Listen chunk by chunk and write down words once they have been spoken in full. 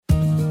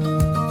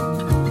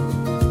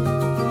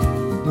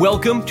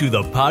Welcome to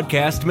the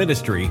podcast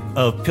ministry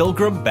of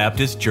Pilgrim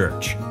Baptist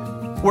Church.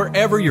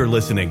 Wherever you're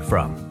listening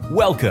from,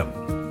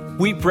 welcome.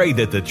 We pray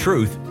that the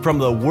truth from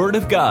the Word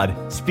of God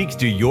speaks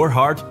to your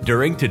heart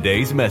during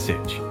today's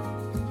message.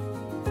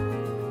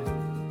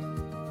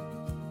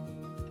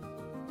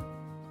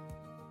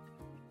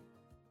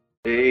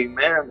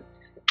 Amen.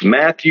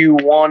 Matthew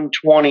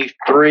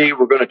 1:23,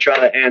 we're going to try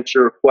to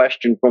answer a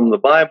question from the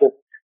Bible.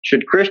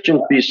 Should Christians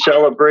be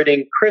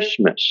celebrating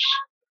Christmas?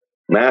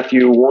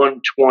 Matthew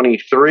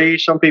 1:23.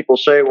 Some people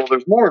say, well,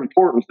 there's more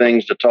important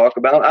things to talk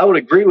about. I would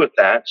agree with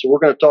that. So we're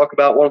going to talk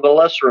about one of the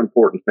lesser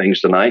important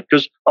things tonight,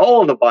 because all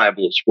of the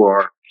Bible is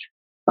for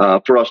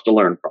us to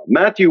learn from.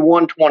 Matthew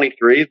 1:23,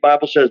 the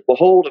Bible says,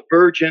 behold, a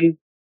virgin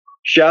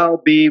shall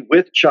be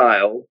with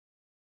child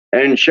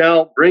and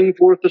shall bring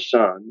forth a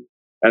son,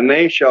 and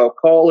they shall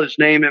call his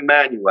name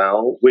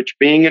Emmanuel, which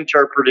being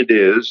interpreted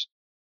is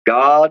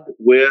God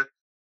with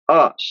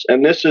us.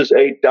 And this is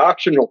a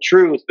doctrinal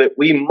truth that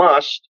we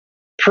must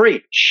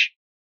preach.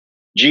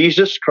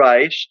 Jesus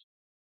Christ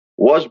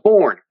was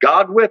born,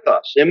 God with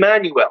us,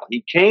 Emmanuel.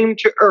 He came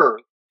to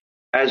earth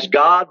as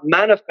God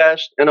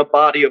manifest in a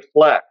body of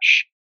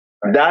flesh.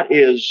 That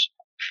is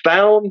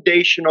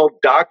foundational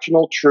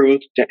doctrinal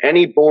truth to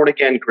any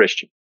born-again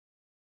Christian.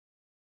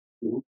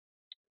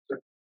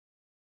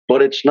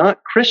 But it's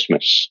not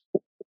Christmas.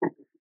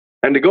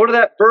 And to go to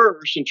that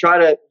verse and try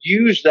to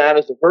use that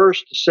as a verse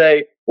to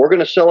say, we're going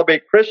to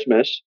celebrate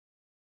Christmas,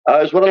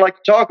 is what I'd like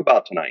to talk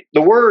about tonight.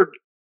 The word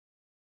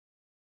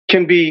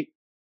can be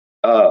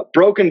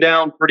broken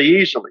down pretty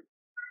easily.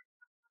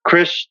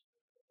 Christ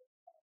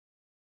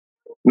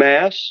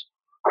Mass,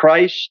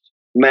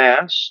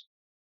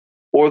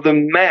 or the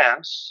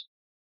Mass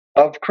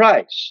of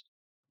Christ.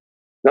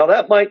 Now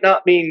that might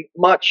not mean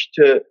much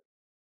to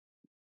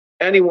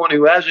anyone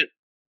who hasn't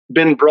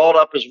been brought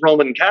up as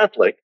Roman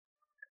Catholic,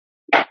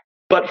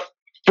 but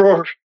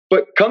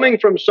coming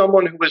from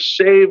someone who was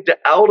saved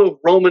out of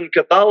Roman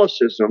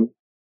Catholicism,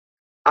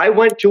 I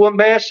went to a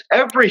Mass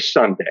every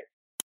Sunday.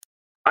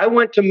 I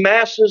went to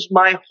Masses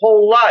my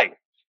whole life.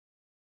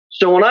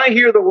 So when I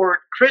hear the word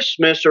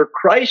Christmas or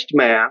Christ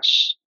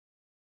Mass,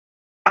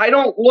 I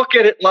don't look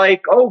at it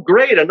like, oh,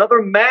 great, another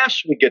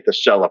Mass we get to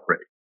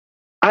celebrate.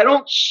 I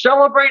don't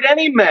celebrate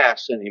any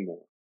Mass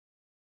anymore.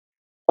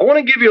 I want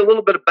to give you a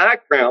little bit of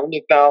background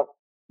about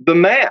the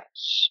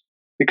Mass,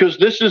 because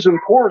this is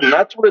important.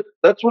 That's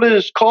what it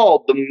is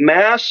called, the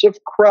Mass of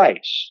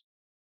Christ.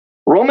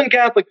 Roman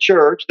Catholic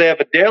Church, they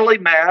have a daily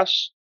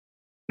Mass,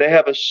 they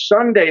have a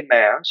Sunday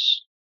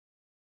Mass,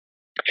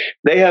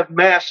 they have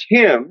Mass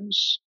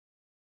hymns,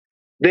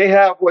 they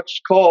have what's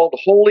called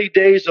holy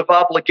days of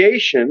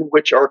obligation,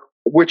 which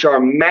are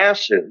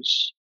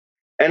Masses.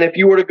 And if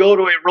you were to go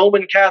to a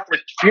Roman Catholic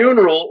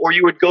funeral, or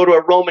you would go to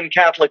a Roman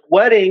Catholic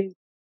wedding,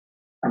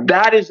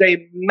 that is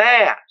a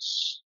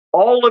Mass.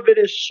 All of it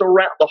is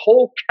the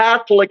whole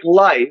Catholic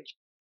life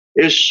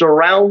is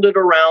surrounded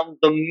around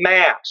the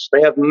Mass.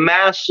 They have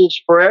Masses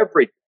for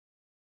everything.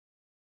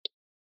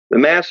 The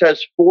Mass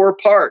has 4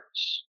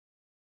 parts.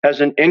 Has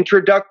an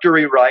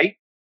introductory rite,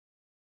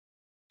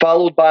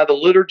 followed by the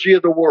liturgy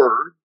of the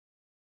Word,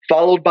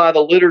 followed by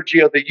the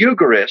liturgy of the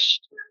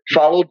Eucharist,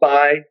 followed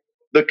by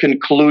the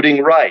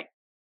concluding rite.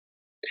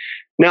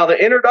 Now, the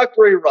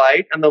introductory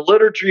rite and the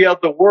liturgy of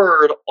the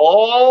Word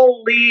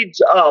all leads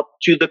up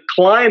to the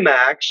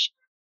climax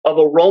of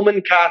a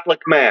Roman Catholic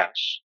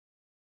Mass.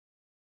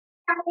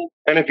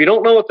 And if you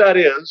don't know what that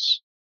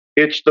is,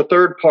 it's the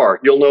third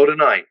part. You'll know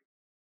tonight.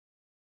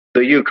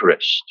 The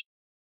Eucharist.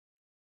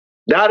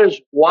 That is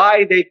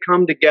why they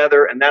come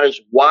together, and that is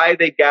why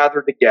they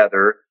gather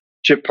together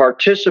to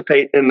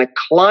participate in the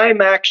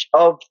climax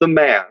of the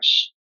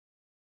Mass,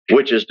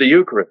 which is the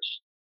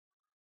Eucharist.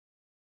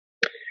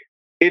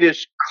 It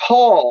is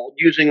called,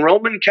 using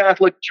Roman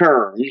Catholic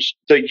terms,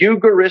 the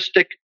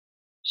Eucharistic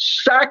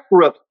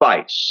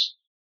sacrifice.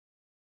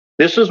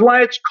 This is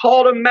why it's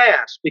called a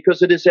Mass,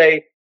 because it is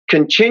a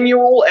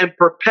continual and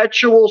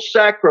perpetual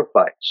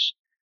sacrifice.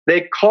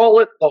 They call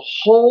it the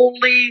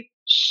holy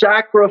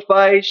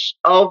sacrifice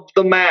of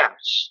the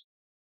Mass,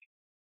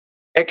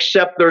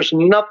 except there's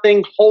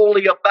nothing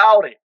holy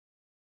about it.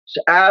 It's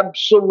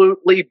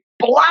absolutely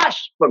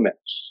blasphemous.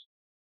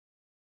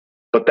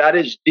 But that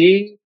is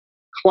the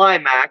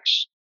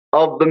climax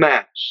of the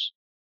Mass.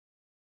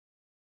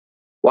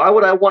 Why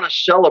would I want to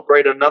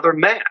celebrate another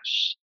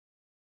Mass?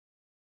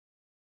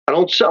 I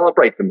don't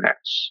celebrate the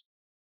Mass.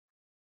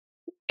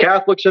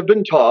 Catholics have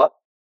been taught,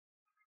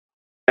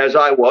 as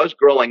I was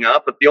growing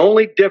up, that the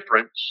only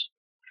difference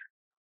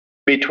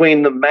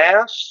between the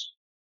Mass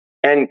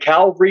and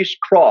Calvary's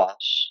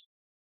cross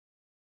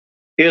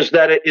is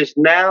that it is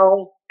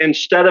now,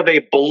 instead of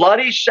a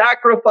bloody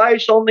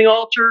sacrifice on the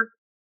altar,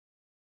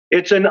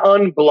 it's an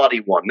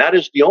unbloody one. That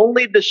is the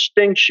only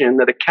distinction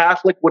that a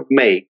Catholic would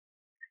make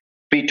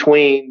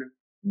between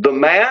the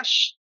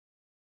Mass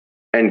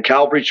and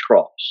Calvary's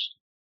cross.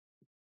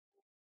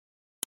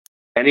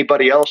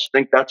 Anybody else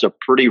think that's a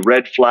pretty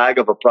red flag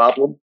of a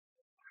problem?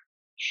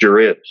 Sure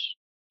is.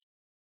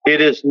 It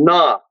is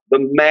not. The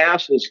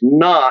Mass is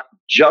not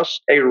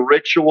just a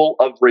ritual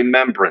of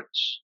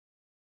remembrance.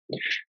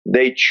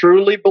 They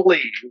truly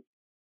believe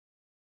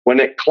when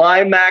it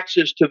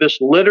climaxes to this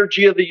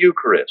liturgy of the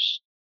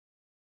Eucharist,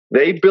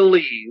 they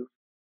believe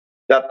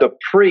that the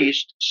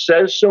priest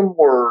says some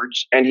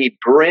words and he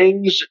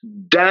brings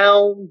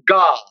down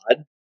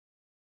God,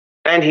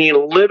 and he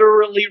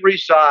literally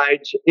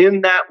resides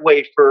in that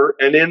wafer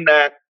and in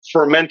that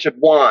fermented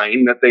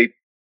wine that they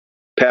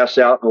pass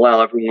out and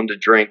allow everyone to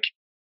drink.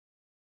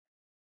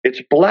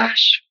 It's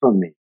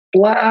blasphemy.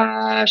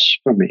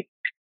 Blasphemy.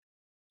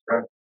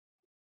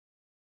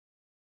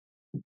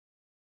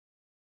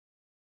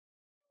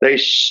 They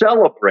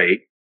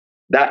celebrate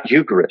that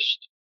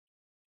Eucharist,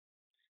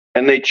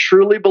 and they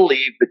truly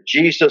believe that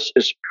Jesus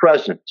is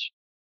present.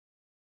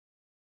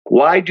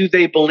 Why do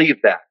they believe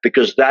that?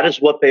 Because that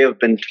is what they have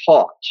been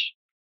taught.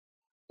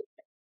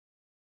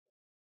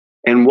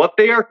 And what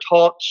they are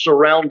taught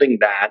surrounding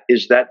that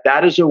is that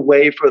that is a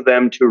way for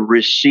them to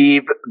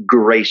receive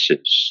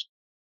graces.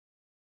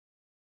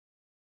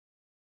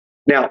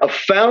 Now, a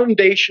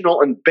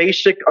foundational and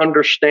basic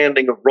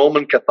understanding of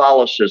Roman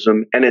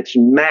Catholicism and its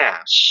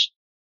Mass,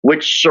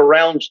 which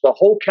surrounds the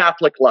whole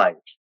Catholic life.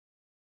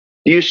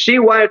 Do you see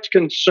why it's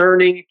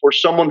concerning for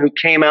someone who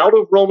came out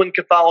of Roman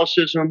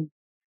Catholicism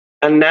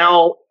and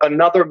now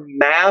another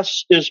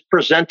Mass is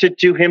presented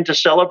to him to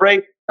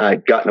celebrate?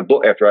 I'd gotten a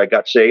book after I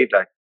got saved.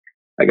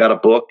 I got a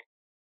book,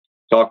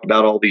 talked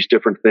about all these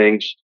different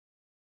things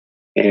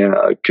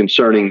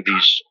concerning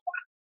these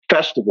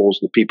festivals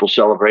that people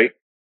celebrate.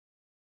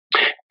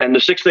 And the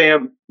 6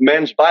 a.m.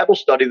 men's Bible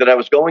study that I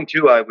was going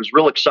to, I was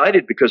real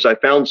excited because I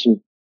found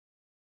some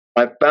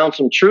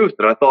truth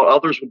that I thought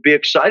others would be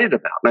excited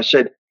about. And I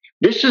said,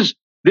 this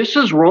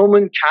is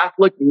Roman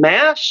Catholic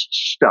Mass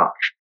stuff.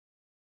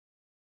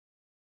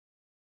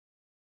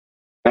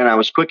 And I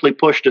was quickly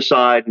pushed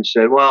aside and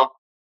said, well,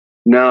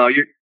 no,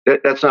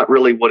 that's not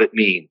really what it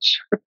means.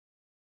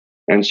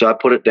 And so I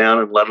put it down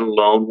and let it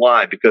alone.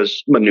 Why?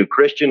 Because I'm a new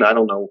Christian. I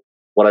don't know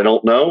what I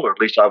don't know, or at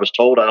least I was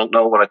told I don't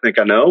know what I think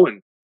I know.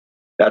 And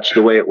that's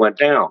the way it went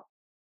down.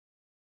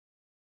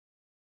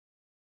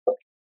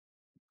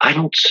 I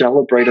don't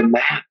celebrate a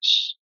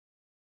Mass.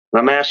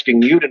 I'm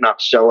asking you to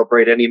not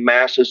celebrate any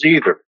Masses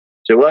either.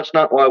 So well, that's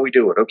not why we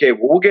do it. Okay,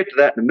 well, we'll get to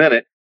that in a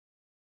minute.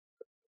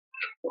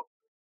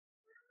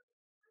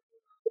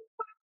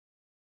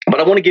 But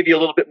I want to give you a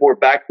little bit more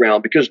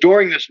background, because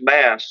during this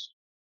Mass,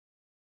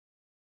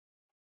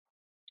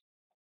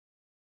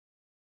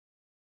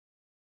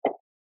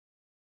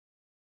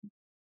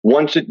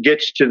 once it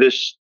gets to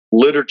this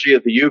liturgy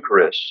of the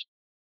Eucharist,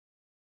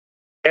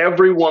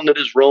 everyone that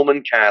is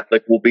Roman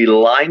Catholic will be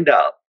lined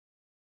up,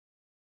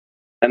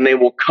 and they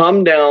will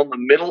come down the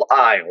middle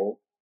aisle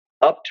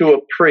up to a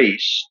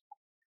priest,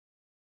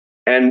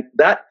 and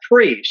that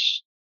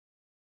priest,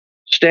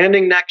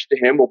 standing next to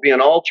him, will be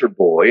an altar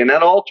boy, and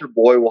that altar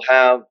boy will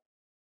have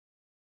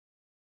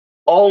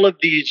all of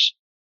these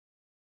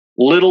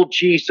little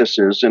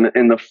Jesuses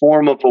in the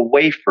form of a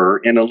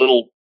wafer in a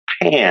little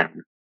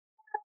pan.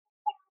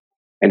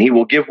 And he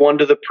will give one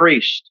to the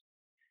priest.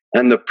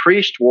 And the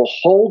priest will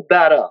hold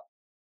that up,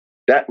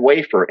 that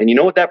wafer. And you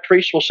know what that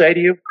priest will say to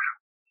you?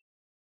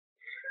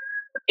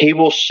 He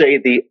will say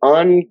the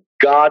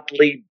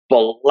ungodly,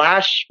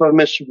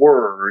 blasphemous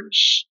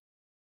words,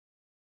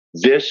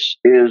 "This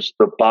is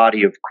the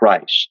body of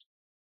Christ."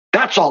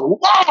 That's a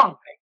lie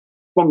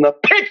from the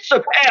pits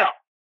of hell.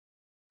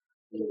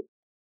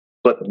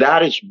 But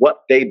that is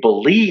what they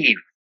believe.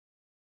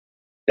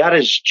 That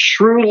is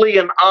truly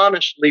and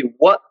honestly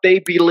what they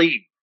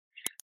believe.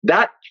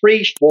 That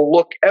priest will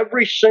look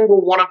every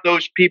single one of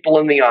those people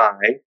in the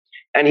eye,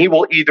 and he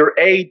will either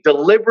A,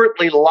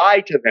 deliberately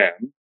lie to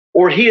them,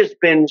 or he has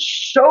been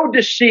so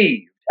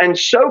deceived and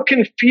so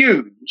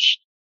confused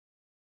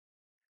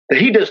that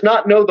he does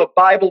not know the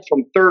Bible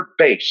from third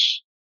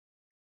base.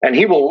 And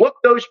he will look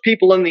those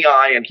people in the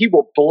eye and he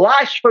will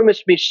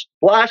blasphemously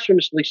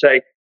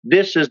say,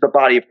 "This is the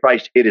body of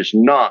Christ." It is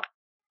not.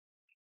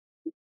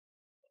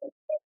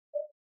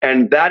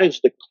 And that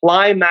is the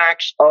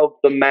climax of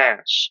the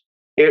Mass.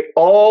 It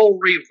all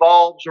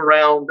revolves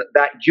around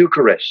that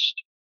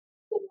Eucharist.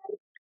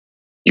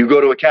 You go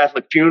to a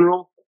Catholic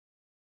funeral,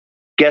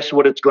 guess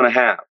what it's going to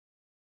have?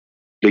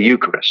 The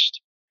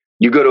Eucharist.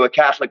 You go to a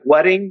Catholic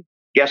wedding,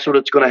 guess what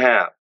it's going to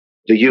have?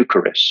 The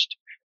Eucharist.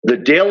 The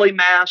daily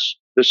Mass,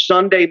 the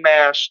Sunday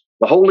Mass,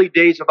 the Holy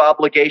Days of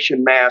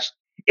Obligation Mass,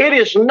 it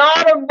is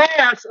not a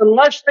Mass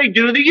unless they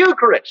do the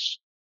Eucharist.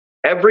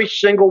 Every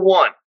single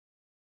one,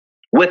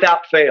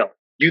 without fail.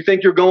 You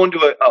think you're going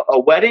to a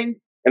wedding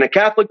in a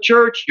Catholic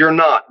church? You're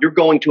not. You're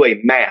going to a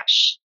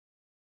Mass.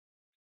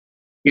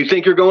 You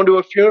think you're going to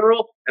a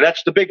funeral, and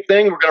that's the big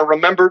thing, we're going to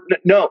remember?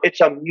 No,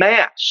 it's a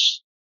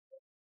Mass.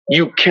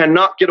 You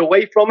cannot get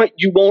away from it.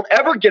 You won't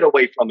ever get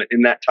away from it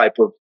in that type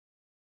of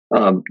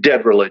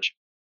dead religion.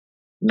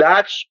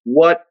 That's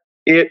what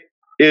it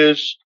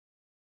is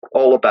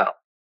all about.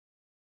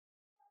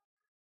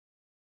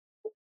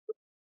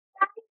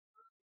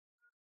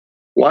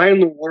 Why in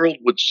the world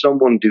would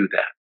someone do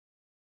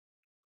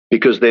that?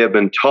 because they have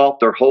been taught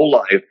their whole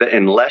life that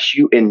unless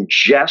you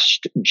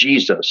ingest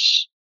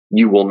Jesus,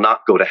 you will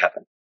not go to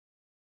heaven.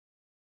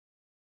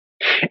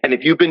 And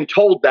if you've been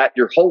told that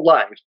your whole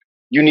life,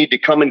 you need to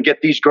come and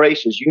get these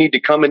graces, you need to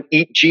come and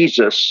eat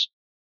Jesus,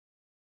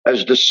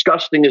 as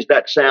disgusting as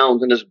that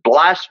sounds and as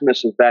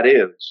blasphemous as that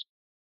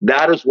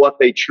is what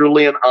they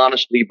truly and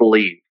honestly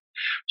believe.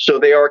 So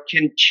they are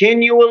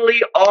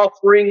continually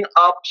offering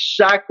up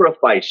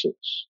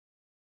sacrifices.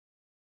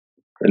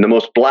 And the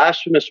most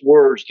blasphemous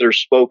words that are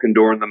spoken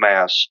during the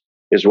Mass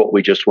is what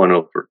we just went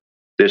over.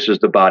 This is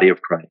the body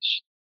of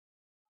Christ.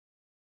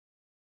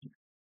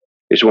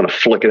 They just want to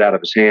flick it out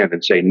of his hand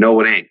and say,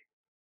 no, it ain't.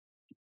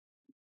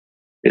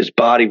 His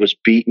body was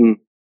beaten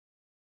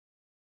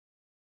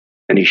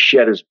and he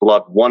shed his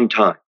blood one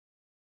time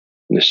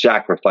and the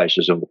sacrifice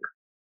is over.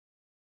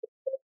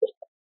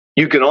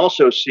 You can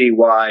also see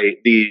why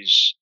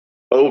these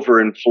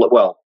overinflated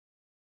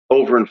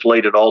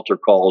altar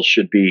calls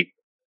should be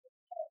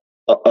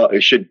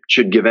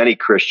should give any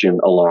Christian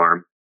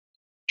alarm,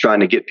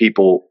 trying to get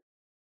people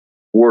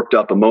worked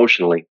up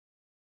emotionally.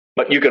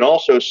 But you can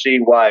also see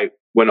why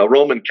when a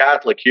Roman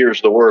Catholic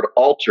hears the word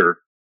altar,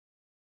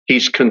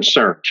 he's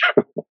concerned.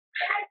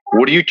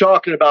 What are you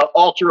talking about?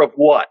 Altar of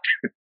what?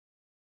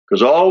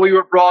 Because all we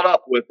were brought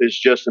up with is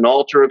just an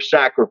altar of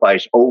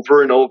sacrifice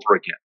over and over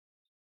again.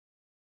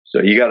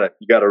 So you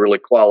gotta really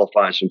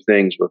qualify some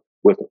things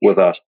with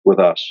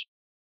us.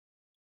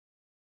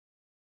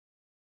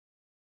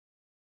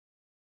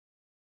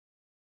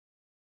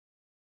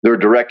 They're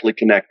directly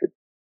connected.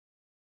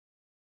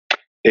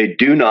 They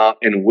do not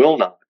and will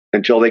not,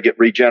 until they get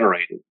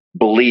regenerated,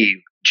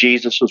 believe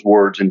Jesus'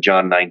 words in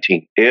John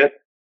 19. It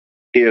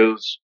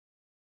is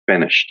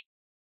finished.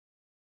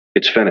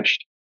 It's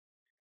finished.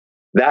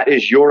 That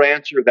is your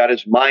answer. That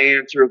is my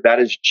answer. That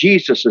is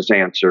Jesus'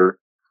 answer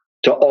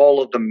to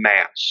all of the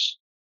Mass.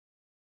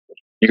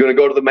 You're going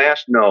to go to the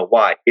Mass? No.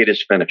 Why? It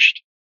is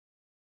finished.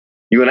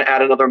 You're going to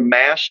add another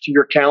Mass to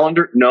your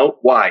calendar? No.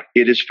 Why?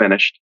 It is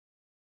finished.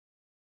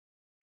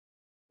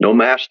 No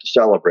Mass to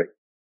celebrate.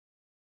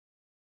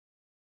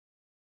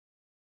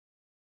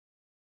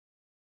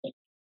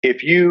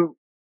 If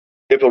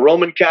a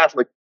Roman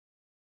Catholic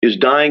is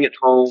dying at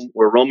home,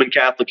 or a Roman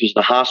Catholic is in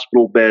a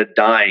hospital bed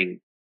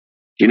dying,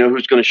 do you know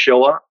who's going to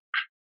show up?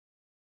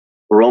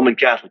 A Roman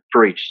Catholic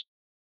priest.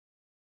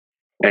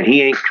 And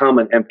he ain't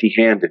coming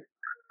empty-handed.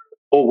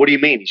 Oh, what do you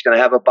mean? He's going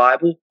to have a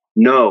Bible?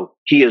 No,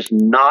 he is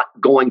not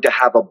going to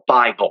have a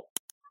Bible.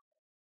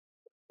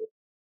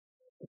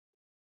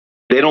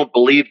 They don't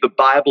believe the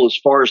Bible as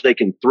far as they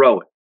can throw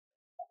it.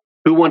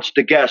 Who wants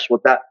to guess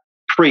what that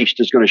priest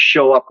is going to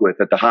show up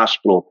with at the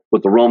hospital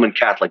with the Roman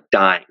Catholic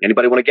dying?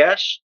 Anybody want to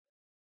guess?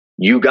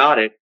 You got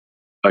it.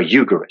 A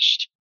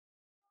Eucharist.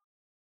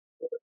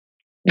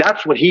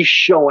 That's what he's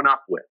showing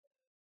up with.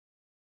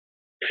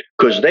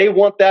 Because they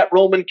want that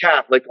Roman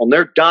Catholic on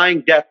their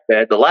dying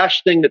deathbed, the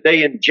last thing that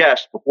they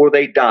ingest before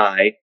they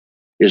die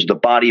is the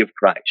body of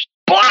Christ.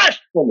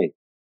 Blasphemy!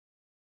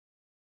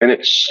 And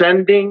it's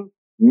sending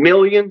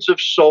millions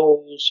of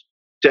souls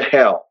to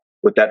hell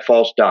with that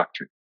false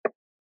doctrine.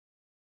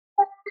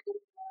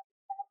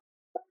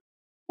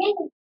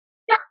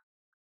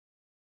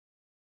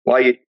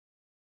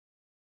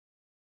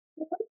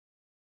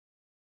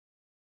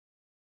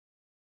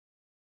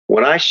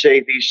 When I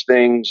say these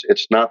things,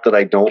 it's not that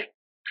I don't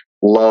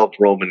love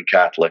Roman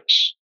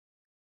Catholics.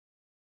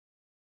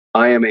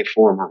 I am a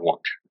former one.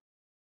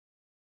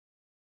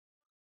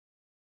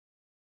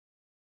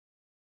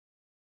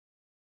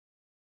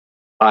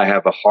 I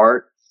have a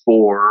heart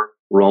for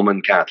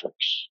Roman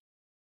Catholics.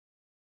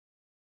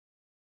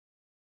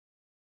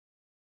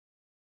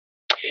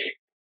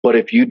 But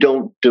if you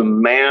don't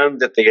demand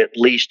that they at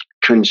least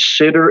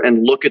consider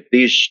and look at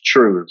these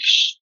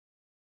truths,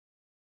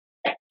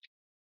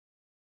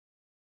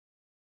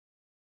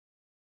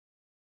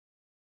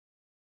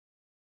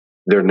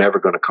 they're never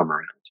going to come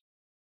around.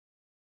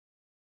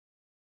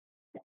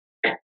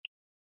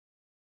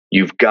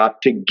 You've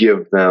got to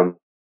give them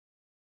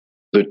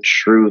the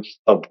truth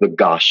of the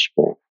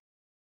gospel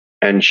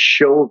and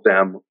show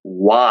them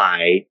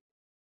why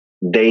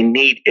they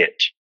need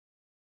it.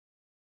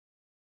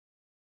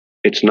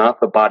 It's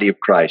not the body of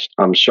Christ.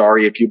 I'm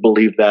sorry if you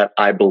believe that.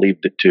 I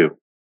believed it too.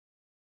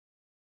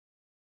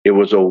 It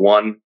was a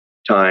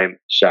one-time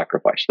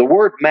sacrifice. The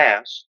word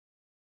Mass,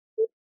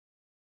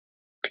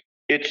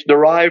 it's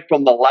derived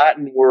from the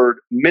Latin word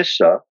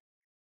missa,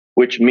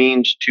 which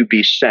means to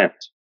be sent.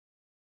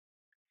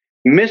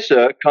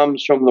 Missa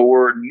comes from the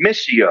word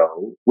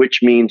missio,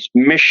 which means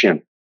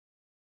mission.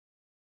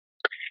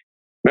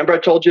 Remember I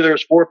told you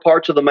there's 4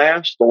 parts of the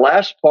Mass? The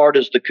last part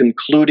is the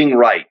concluding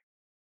rite.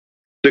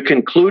 The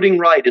concluding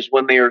rite is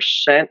when they are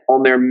sent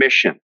on their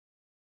mission.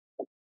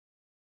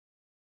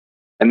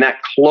 And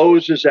that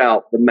closes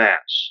out the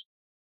Mass.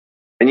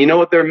 And you know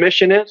what their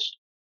mission is?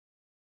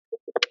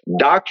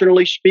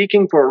 Doctrinally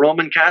speaking, for a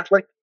Roman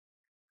Catholic,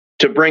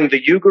 to bring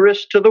the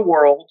Eucharist to the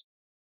world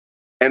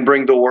and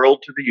bring the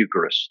world to the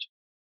Eucharist.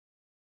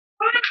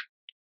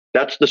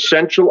 That's the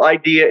central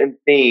idea and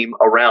theme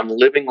around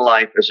living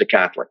life as a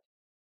Catholic.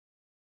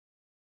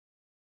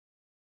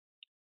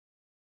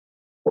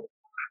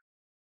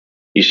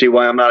 You see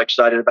why I'm not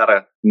excited about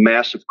a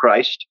Mass of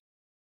Christ?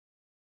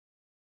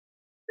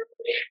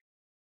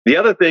 The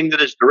other thing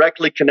that is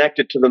directly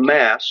connected to the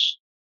Mass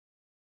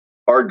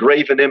are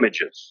graven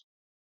images.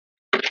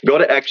 Go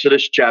to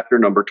Exodus chapter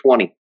number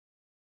 20.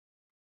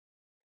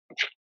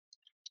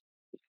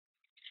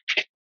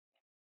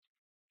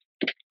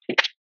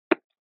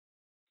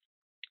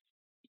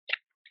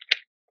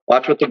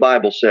 Watch what the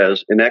Bible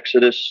says in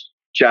Exodus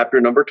chapter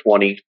number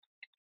 20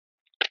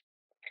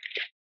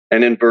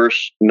 and in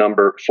verse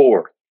number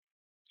 4.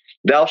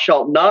 Thou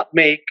shalt not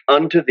make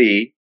unto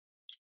thee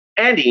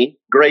any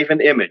graven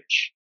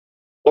image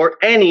or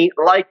any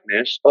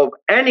likeness of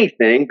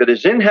anything that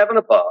is in heaven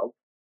above,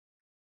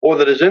 or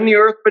that is in the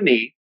earth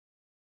beneath,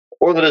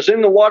 or that is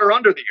in the water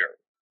under the earth.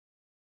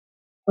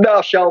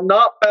 Thou shalt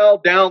not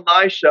bow down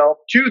thyself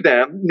to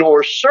them,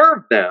 nor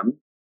serve them,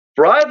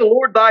 for I, the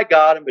Lord thy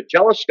God, am a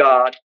jealous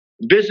God,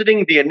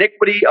 visiting the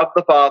iniquity of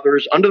the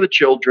fathers unto the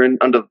children,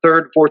 unto the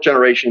third and fourth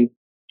generation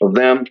of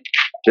them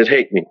that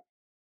hate me.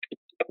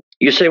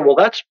 You say, well,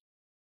 that's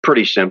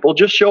pretty simple.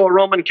 Just show a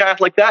Roman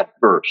Catholic that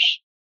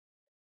verse.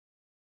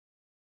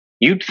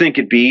 You'd think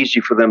it'd be easy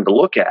for them to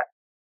look at,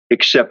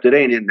 except it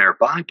ain't in their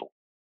Bible.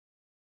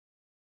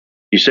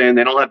 You saying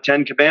they don't have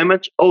 10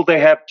 commandments? Oh,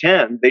 they have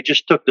 10. They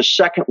just took the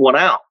second one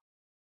out.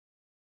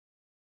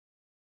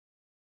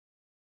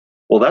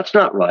 Well, that's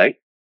not right.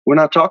 We're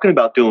not talking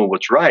about doing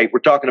what's right. We're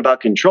talking about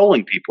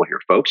controlling people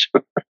here, folks.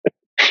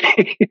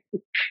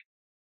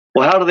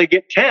 Well, how do they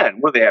get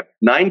 10? Well, they have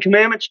 9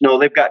 commandments? No,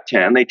 they've got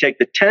 10. They take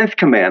the 10th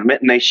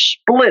commandment and they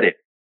split it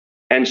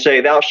and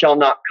say, thou shalt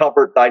not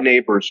covet thy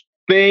neighbor's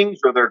things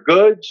or their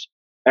goods,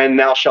 and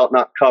thou shalt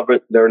not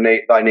covet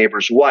thy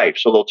neighbor's wife.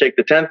 So they'll take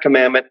the 10th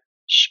commandment,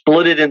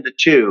 split it into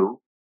 2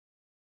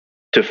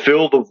 to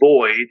fill the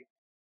void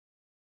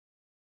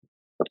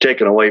of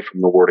taking away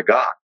from the Word of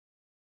God.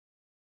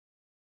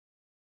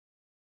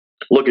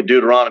 Look at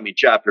Deuteronomy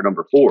chapter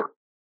number 4.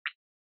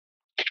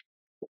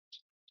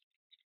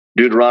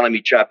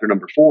 Deuteronomy chapter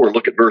number 4,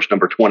 look at verse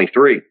number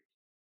 23.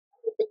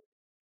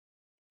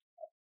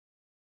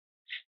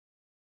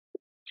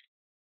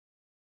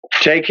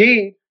 Take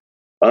heed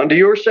unto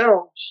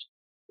yourselves,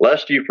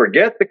 lest you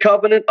forget the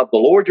covenant of the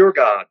Lord your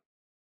God,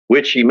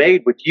 which he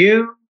made with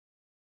you,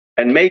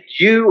 and make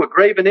you a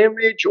graven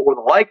image or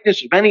the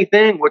likeness of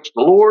anything which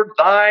the Lord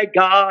thy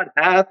God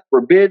hath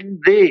forbidden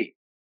thee.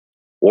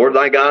 Lord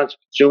thy God is a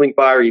consuming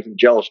fire, even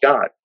jealous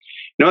God.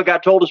 You know what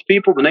God told his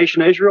people, the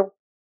nation of Israel?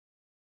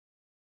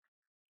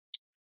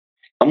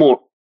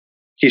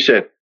 He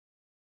said,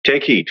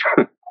 take heed.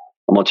 I'm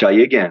going to tell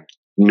you again,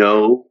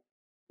 no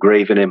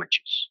graven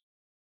images.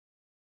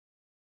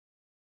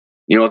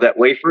 You know what that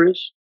wafer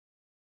is?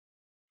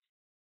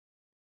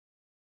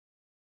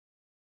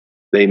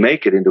 They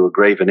make it into a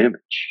graven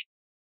image.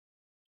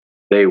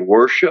 They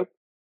worship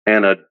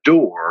and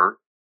adore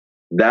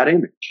that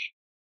image.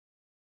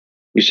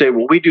 You say,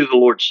 well, we do the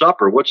Lord's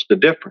Supper. What's the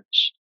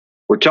difference?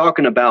 We're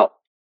talking about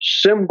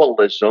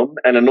symbolism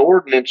and an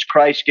ordinance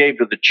Christ gave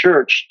to the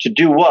church to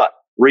do what?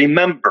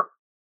 Remember.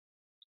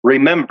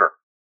 Remember.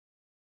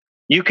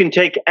 You can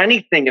take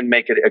anything and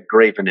make it a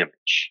graven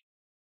image.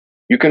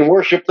 You can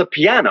worship the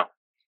piano.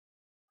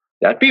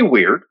 That'd be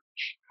weird.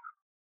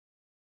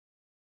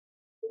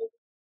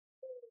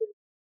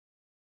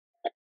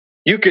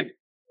 You could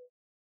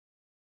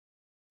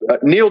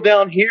kneel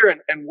down here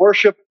and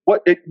worship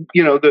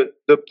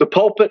the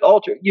pulpit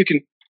altar.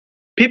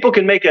 People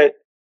can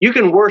you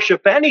can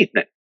worship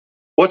anything.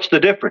 What's the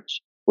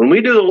difference? When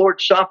we do the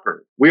Lord's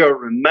Supper, we are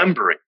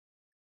remembering.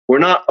 We're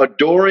not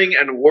adoring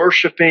and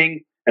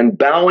worshiping and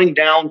bowing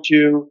down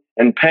to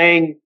and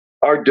paying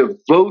our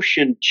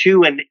devotion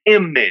to an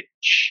image.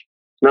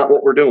 It's not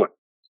what we're doing.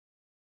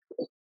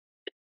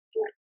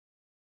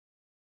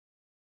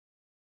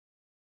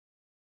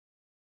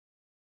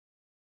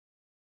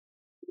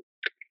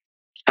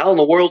 How in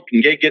the world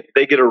can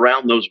they get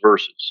around those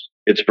verses?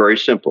 It's very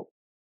simple.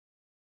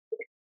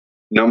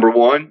 Number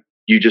one,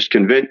 you've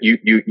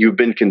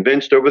been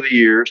convinced over the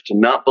years to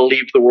not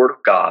believe the Word of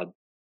God,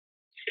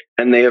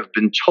 and they have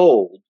been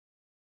told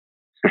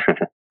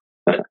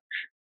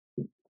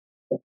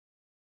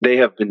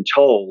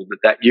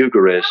that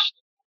Eucharist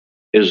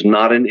is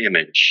not an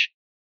image.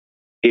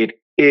 It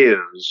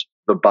is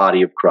the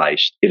body of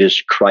Christ. It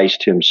is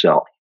Christ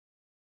himself.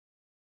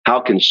 How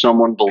can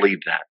someone believe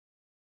that?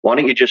 Why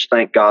don't you just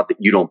thank God that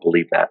you don't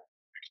believe that?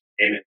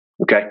 Amen.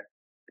 Okay?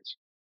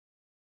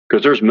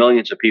 Because there's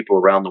millions of people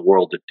around the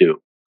world that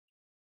do.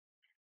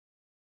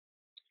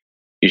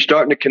 You're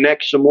starting to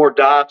connect some more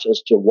dots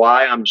as to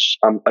why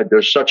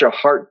there's such a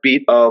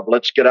heartbeat of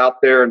let's get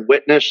out there and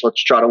witness.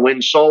 Let's try to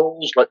win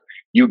souls. Let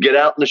you get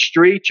out in the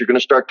streets. You're going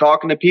to start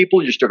talking to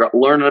people. You start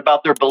learning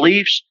about their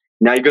beliefs.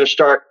 Now you're going to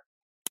start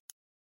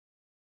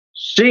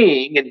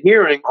seeing and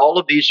hearing all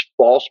of these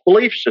false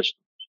belief systems.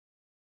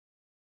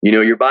 You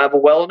know your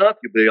Bible well enough,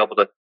 you'll be able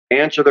to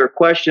answer their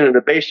question at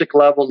a basic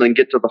level and then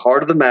get to the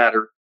heart of the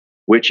matter,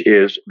 which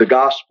is the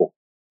gospel.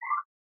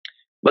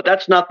 But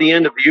that's not the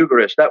end of the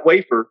Eucharist. That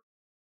wafer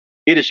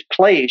it is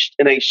placed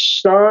in a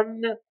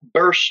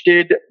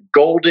sun-bursted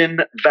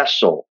golden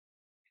vessel.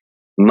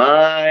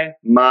 My.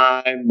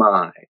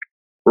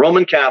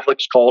 Roman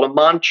Catholics call it a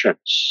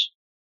monstrance.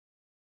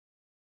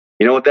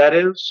 You know what that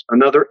is?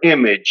 Another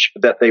image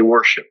that they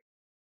worship.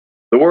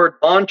 The word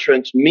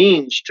monstrance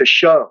means to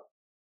show.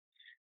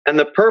 And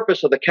the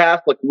purpose of the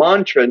Catholic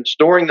monstrance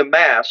during the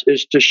Mass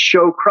is to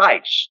show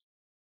Christ.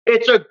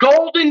 It's a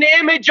golden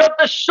image of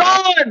the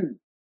sun.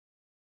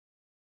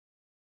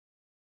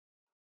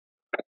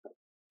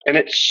 And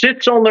it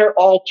sits on their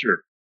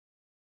altar.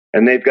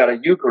 And they've got a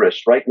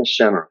Eucharist right in the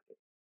center.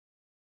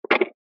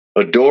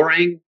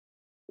 Adoring,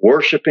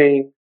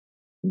 worshiping,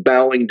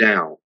 bowing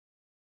down.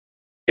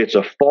 It's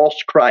a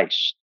false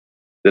Christ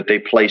that they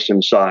place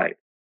inside.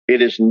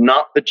 It is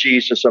not the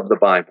Jesus of the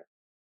Bible.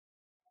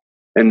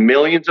 And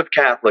millions of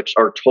Catholics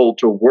are told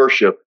to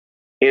worship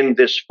in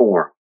this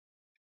form.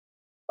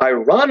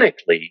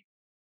 Ironically,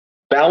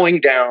 bowing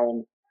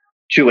down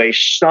to a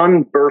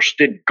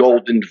sun-bursted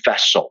golden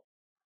vessel.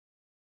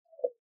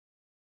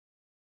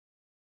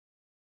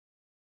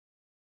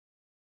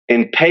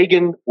 In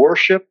pagan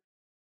worship,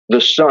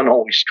 the sun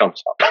always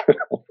comes up.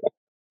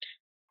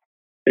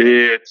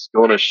 It's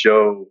going to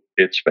show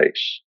its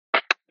face.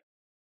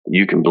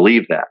 You can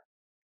believe that.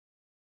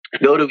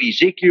 Go to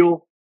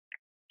Ezekiel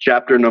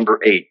chapter number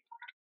 8.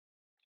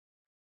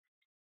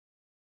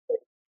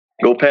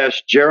 Go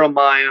past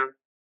Jeremiah,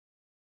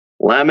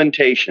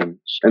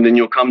 Lamentations, and then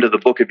you'll come to the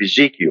book of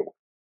Ezekiel.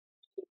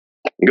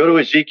 Go to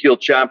Ezekiel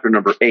chapter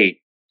number 8.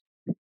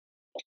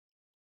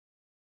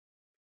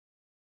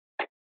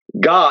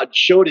 God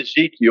showed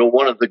Ezekiel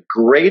one of the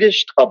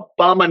greatest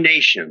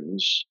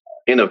abominations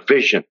in a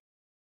vision.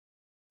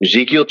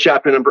 Ezekiel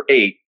chapter number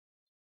 8,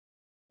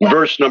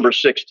 verse number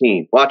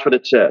 16. Watch what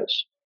it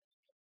says.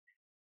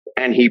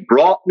 And he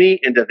brought me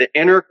into the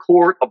inner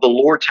court of the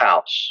Lord's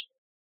house.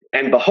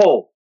 And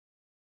behold,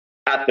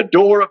 at the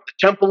door of the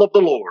temple of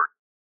the Lord,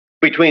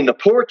 between the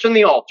porch and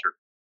the altar,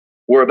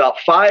 were about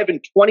 25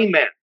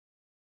 men,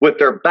 with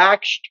their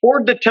backs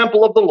toward the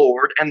temple of the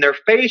Lord and their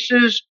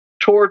faces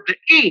toward the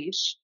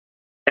east,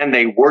 and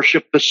they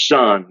worshiped the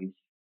sun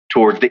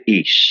toward the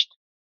east.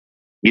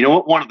 You know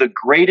what one of the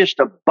greatest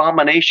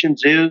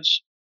abominations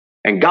is?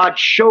 And God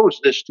shows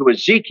this to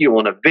Ezekiel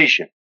in a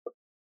vision.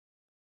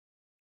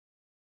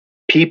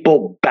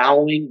 People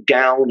bowing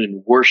down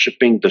and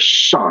worshiping the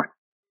sun.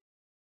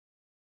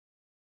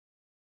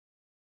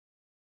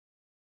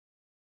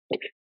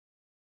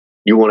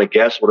 You want to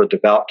guess what a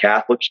devout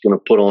Catholic's going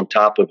to put on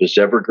top of his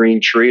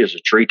evergreen tree as a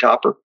tree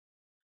topper?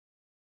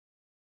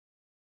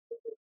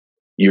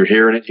 You're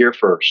hearing it here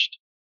first.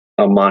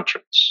 A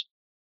monstrance.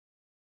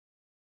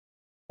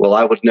 Well,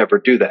 I would never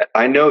do that.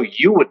 I know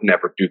you would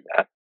never do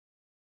that.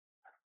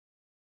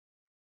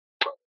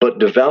 But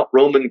devout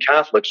Roman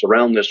Catholics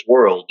around this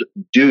world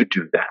do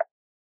that.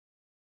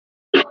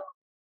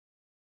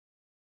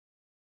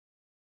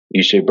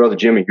 You say, Brother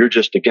Jimmy, you're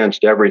just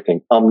against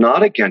everything. I'm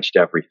not against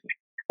everything.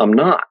 I'm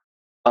not.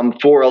 I'm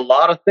for a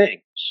lot of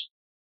things.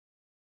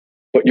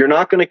 But you're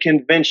not going to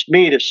convince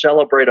me to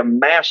celebrate a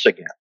Mass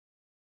again.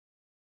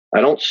 I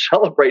don't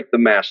celebrate the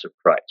Mass of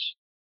Christ.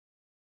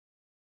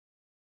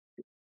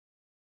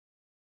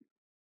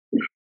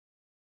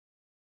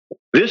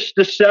 This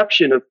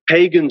deception of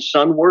pagan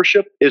sun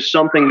worship is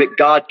something that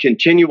God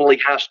continually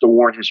has to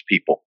warn his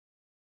people.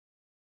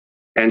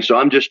 And so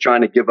I'm just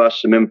trying to give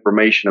us some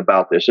information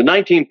about this. In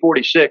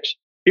 1946,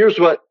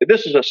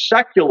 this is a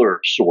secular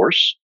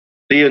source,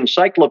 the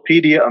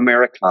Encyclopedia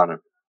Americana.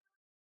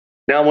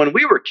 Now, when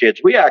we were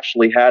kids, we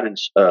actually had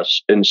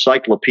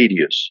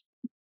encyclopedias.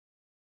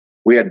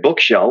 We had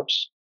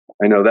bookshelves.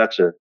 I know that's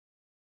a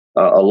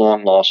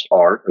long lost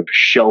art of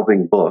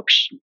shelving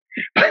books.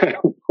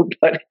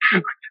 But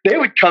they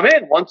would come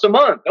in once a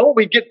month. Oh,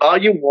 we'd get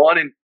volume 1,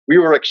 and we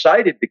were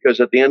excited because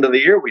at the end of the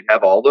year we'd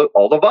have all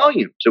the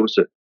volumes.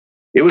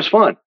 It was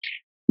fun.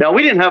 Now,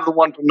 we didn't have the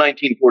one from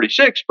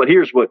 1946, but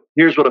here's what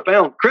I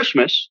found.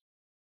 Christmas,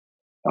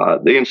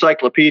 the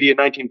Encyclopedia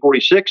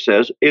 1946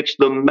 says, it's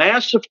the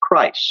Mass of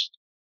Christ.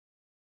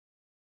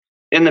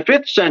 In the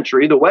 5th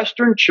century, the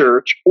Western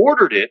Church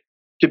ordered it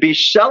to be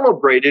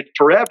celebrated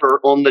forever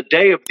on the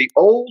day of the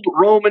old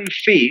Roman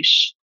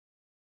feast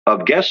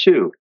of guess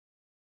who?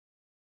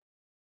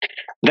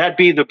 That'd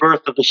be the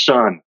birth of the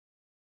sun.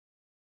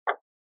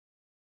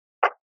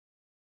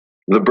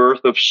 The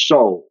birth of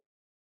Sol.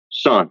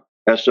 Sun.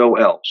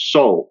 S-O-L.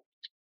 Sol.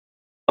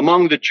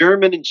 Among the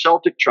German and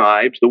Celtic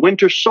tribes, the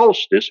winter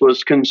solstice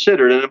was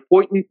considered an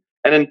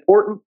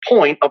important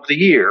point of the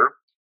year,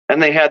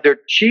 and they had their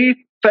chief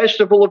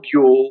festival of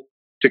Yule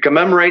to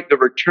commemorate the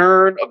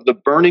return of the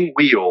burning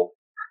wheel,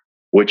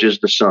 which is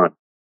the sun.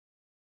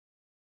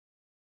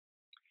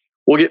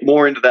 We'll get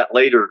more into that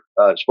later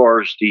as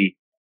far as the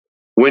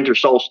winter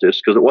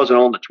solstice, because it wasn't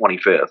on the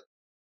 25th,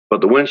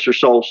 but the winter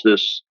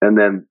solstice and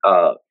then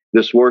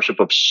this worship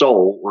of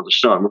Sol, or the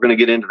sun. We're going to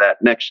get into that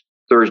next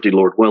Thursday,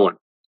 Lord willing.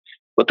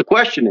 But the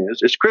question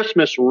is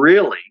Christmas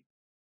really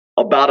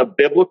about a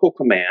biblical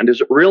command?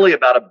 Is it really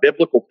about a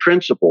biblical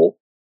principle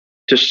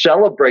to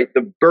celebrate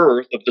the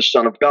birth of the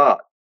Son of God?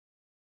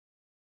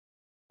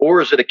 Or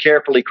is it a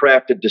carefully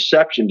crafted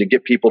deception to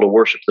get people to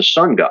worship the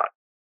sun god?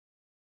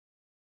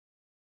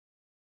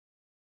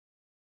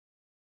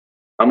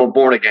 I'm a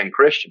born-again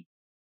Christian.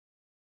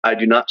 I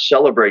do not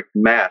celebrate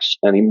Mass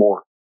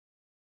anymore.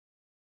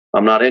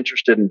 I'm not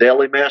interested in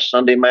daily Mass,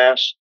 Sunday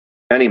Mass,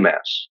 any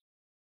Mass.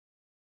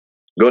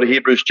 Go to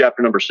Hebrews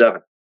chapter number 7.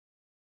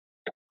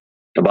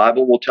 The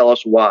Bible will tell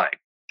us why.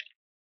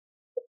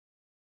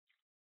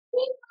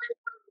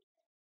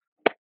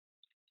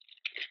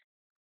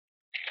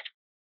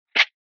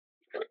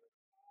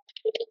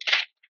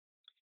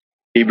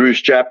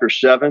 Hebrews chapter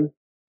 7.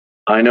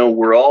 I know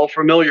we're all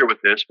familiar with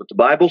this, but the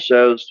Bible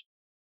says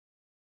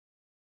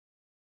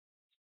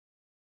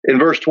in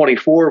verse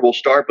 24, we'll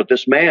start, but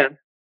this man,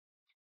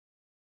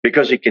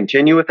 because he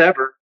continueth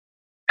ever,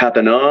 hath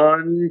an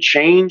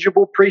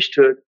unchangeable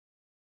priesthood.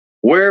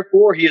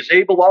 Wherefore he is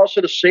able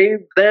also to save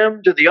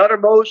them to the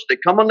uttermost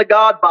that come unto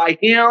God by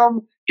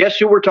him. Guess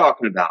who we're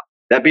talking about?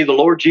 That be the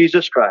Lord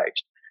Jesus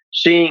Christ.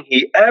 Seeing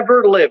he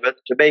ever liveth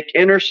to make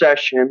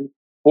intercession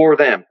for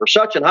them. For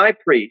such an high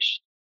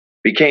priest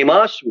became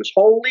us, who is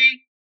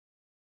holy,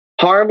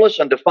 harmless,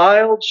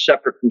 undefiled,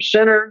 separate from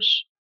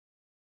sinners,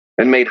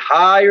 and made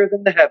higher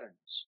than the heavens.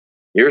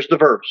 Here's the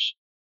verse.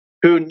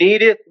 Who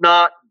needeth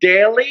not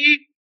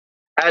daily,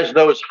 as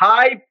those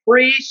high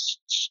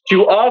priests,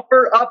 to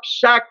offer up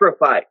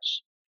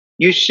sacrifice.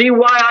 You see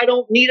why I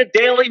don't need a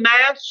daily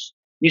Mass?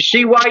 You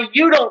see why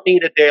you don't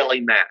need a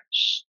daily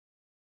Mass?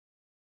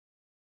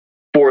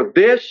 For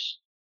this,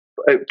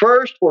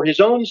 first for his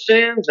own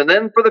sins, and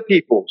then for the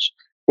people's.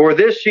 For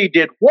this he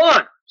did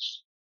once.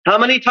 How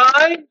many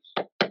times?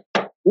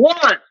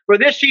 Once. For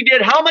this he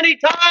did how many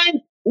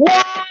times?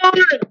 Once.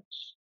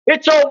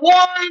 It's a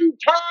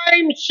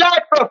one-time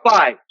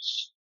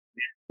sacrifice.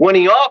 When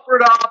he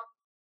offered up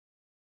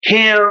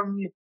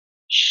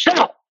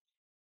himself.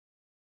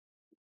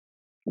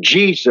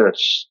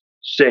 Jesus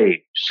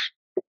saves.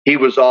 He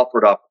was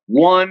offered up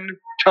one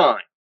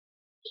time.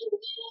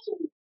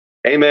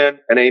 Amen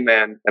and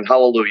amen and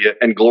hallelujah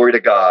and glory to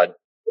God,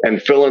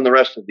 and fill in the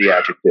rest of the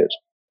adjectives.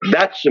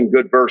 That's some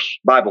good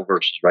Bible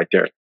verses right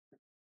there.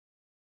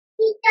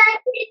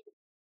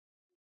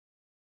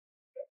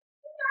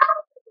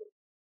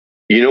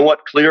 You know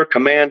what clear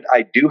command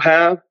I do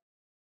have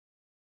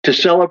to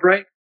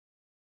celebrate?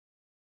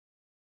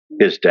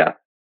 His death.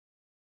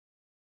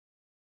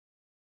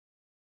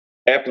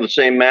 After the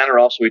same manner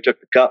also he took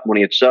the cup when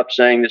he had supped,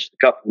 saying, This is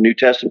the cup of the New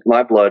Testament of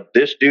my blood.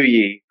 This do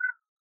ye,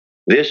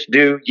 this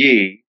do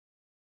ye,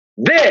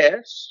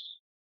 this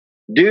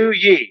do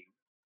ye,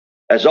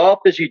 as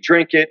oft as ye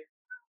drink it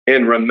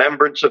in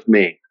remembrance of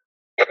me.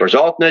 For as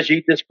often as ye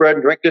eat this bread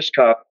and drink this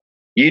cup,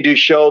 ye do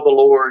show the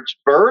Lord's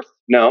birth.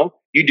 No,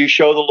 you do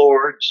show the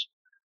Lord's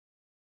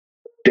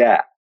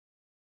death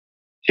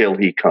till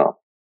he come.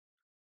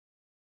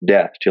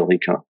 Death till he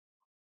come.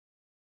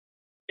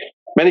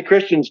 Many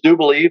Christians do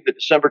believe that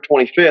December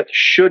 25th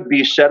should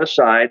be set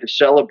aside to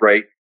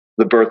celebrate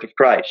the birth of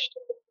Christ.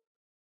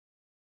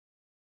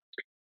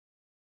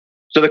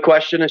 So the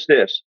question is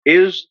this: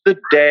 is the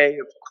day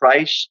of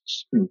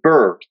Christ's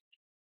birth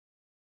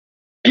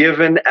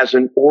given as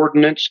an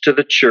ordinance to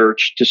the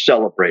church to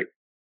celebrate?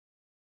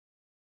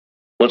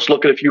 Let's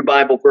look at a few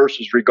Bible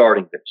verses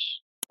regarding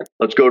this.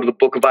 Let's go to the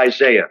book of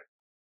Isaiah.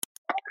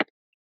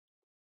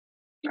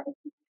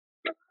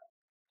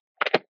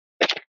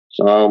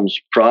 Psalms,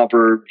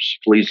 Proverbs,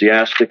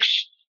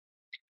 Ecclesiastics,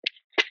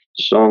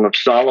 Song of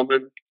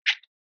Solomon.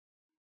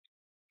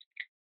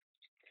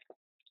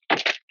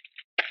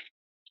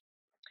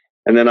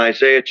 And then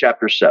Isaiah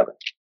chapter 7.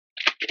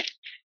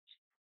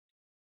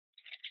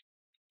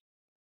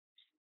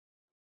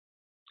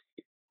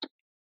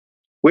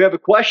 We have a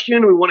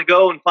question. We want to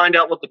go and find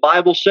out what the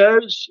Bible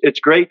says. It's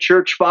great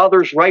church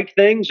fathers write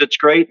things. It's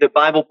great that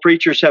Bible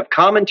preachers have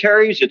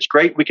commentaries. It's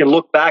great we can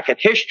look back at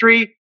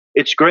history.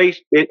 It's great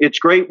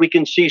we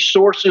can see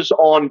sources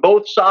on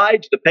both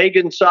sides, the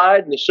pagan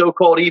side and the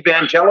so-called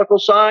evangelical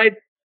side.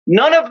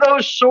 None of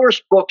those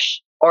source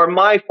books are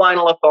my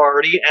final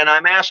authority, and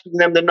I'm asking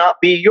them to not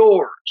be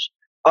yours.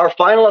 Our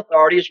final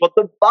authority is what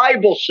the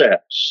Bible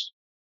says.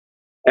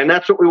 And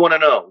that's what we want to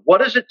know.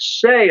 What does it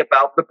say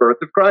about the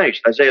birth of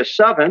Christ? Isaiah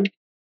 7,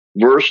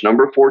 verse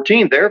number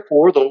 14.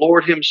 Therefore, the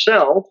Lord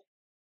himself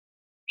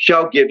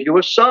shall give you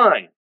a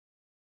sign.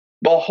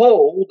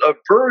 Behold, a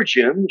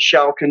virgin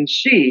shall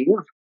conceive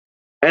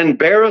and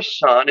bear a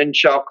son, and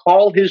shall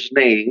call his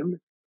name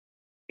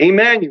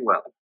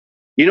Emmanuel.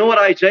 You know what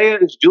Isaiah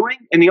is doing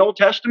in the Old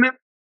Testament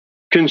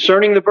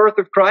concerning the birth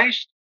of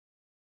Christ?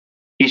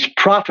 He's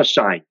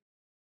prophesying.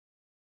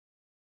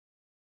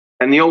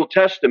 And the Old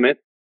Testament,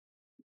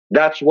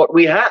 that's what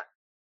we have.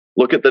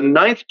 Look at the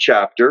 9th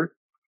chapter,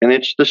 and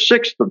it's the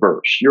 6th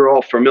verse. You're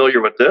all familiar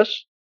with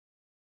this.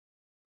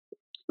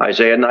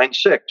 Isaiah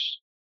 9:6.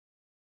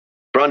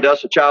 For unto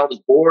us a child is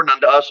born,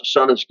 unto us a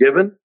son is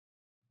given,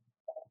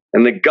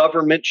 and the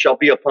government shall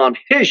be upon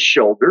his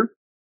shoulder.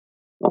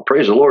 Well,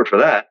 praise the Lord for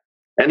that.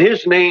 And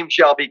his name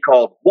shall be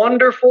called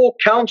Wonderful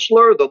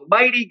Counselor, the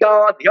Mighty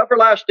God, the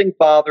Everlasting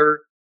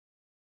Father,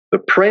 the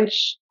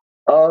Prince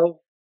of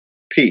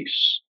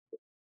peace.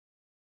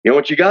 You know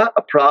what you got?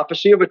 A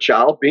prophecy of a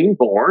child being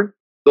born,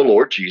 the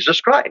Lord Jesus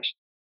Christ.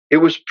 It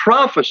was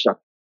prophesied.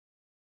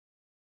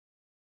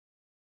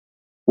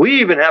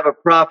 We even have a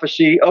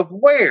prophecy of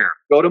where?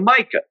 Go to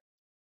Micah.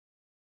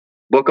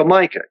 Book of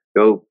Micah.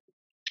 Go.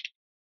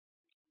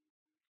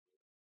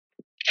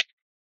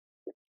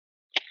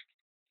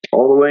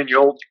 All the way in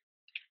your old,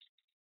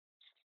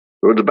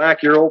 toward the back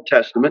of your Old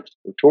Testament,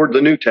 or toward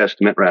the New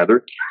Testament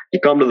rather. You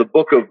come to the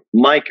book of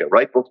Micah,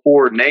 right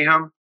before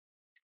Nahum,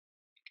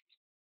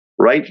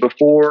 right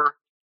before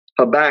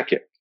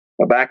Habakkuk.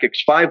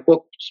 Habakkuk's 5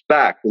 books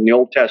back in the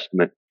Old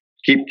Testament.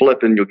 Keep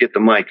flipping, you'll get to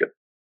Micah.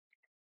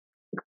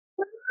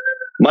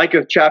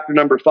 Micah chapter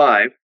number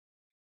 5.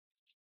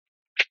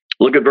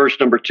 Look at verse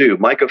number 2.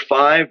 Micah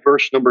 5,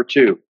 verse number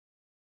 2.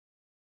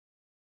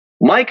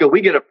 Micah, we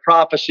get a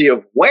prophecy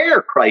of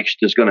where Christ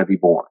is going to be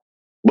born.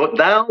 But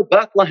thou,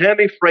 Bethlehem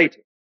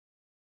Ephratah,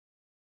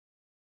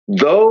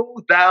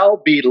 though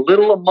thou be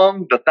little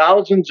among the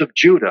thousands of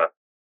Judah,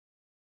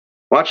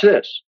 watch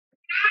this,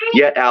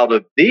 yet out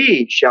of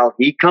thee shall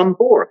he come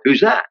forth.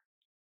 Who's that?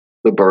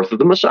 The birth of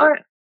the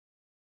Messiah.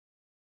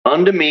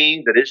 Unto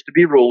me that is to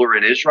be ruler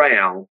in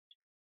Israel,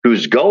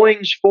 whose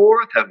goings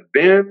forth have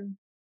been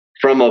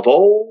from of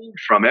old,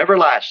 from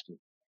everlasting.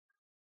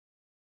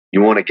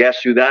 You want to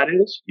guess who that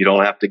is? You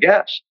don't have to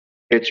guess.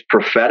 It's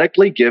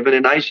prophetically given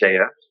in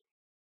Isaiah,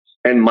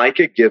 and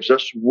Micah gives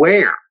us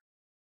where?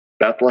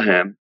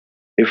 Bethlehem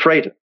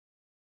Ephratah.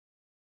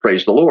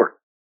 Praise the Lord.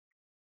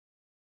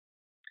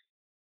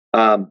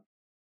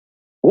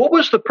 What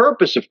was the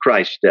purpose of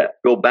Christ's death?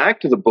 Go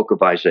back to the book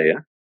of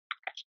Isaiah.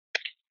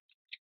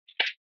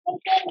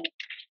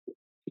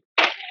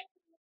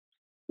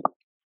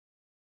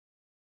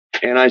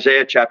 In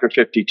Isaiah chapter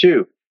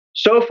 52.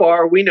 So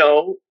far, we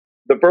know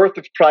the birth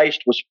of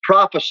Christ was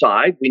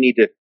prophesied. We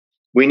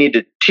need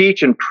to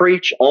teach and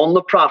preach on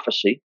the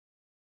prophecy.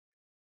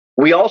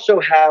 We also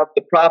have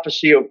the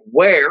prophecy of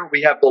where.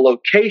 We have the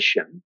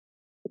location.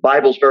 The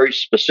Bible's very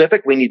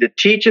specific. We need to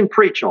teach and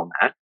preach on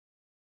that.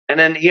 And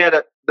then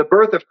the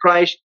birth of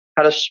Christ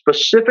had a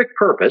specific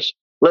purpose.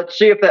 Let's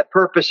see if that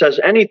purpose has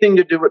anything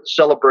to do with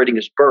celebrating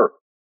his birth.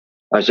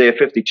 Isaiah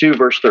 52,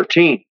 verse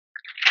 13.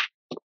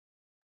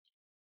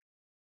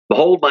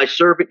 Behold, my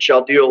servant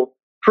shall deal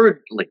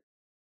prudently.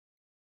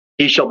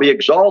 He shall be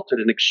exalted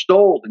and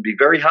extolled and be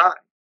very high.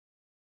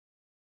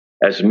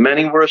 As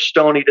many were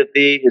astonied at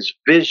thee, his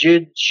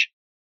visage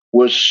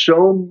was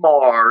so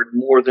marred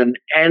more than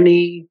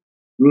any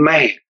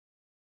man,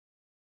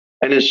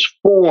 and his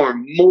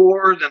form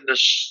more than the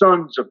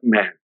sons of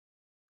men.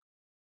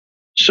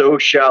 So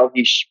shall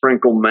he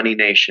sprinkle many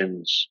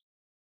nations.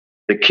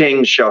 The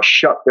kings shall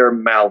shut their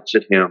mouths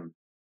at him.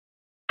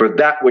 For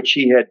that which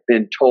he had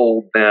been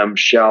told them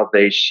shall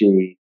they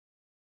see,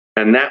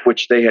 and that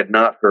which they had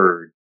not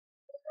heard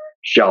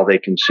shall they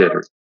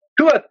consider.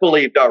 Who hath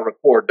believed our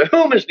report? To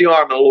whom is the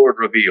arm of the Lord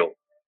revealed?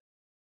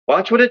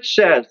 Watch what it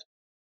says.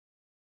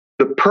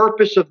 The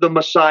purpose of the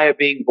Messiah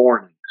being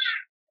born is,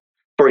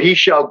 for he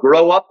shall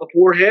grow up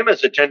before him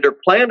as a tender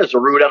plant, as a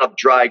root out of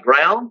dry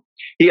ground.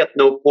 He hath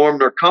no form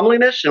nor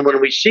comeliness, and when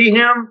we see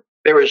him,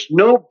 there is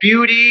no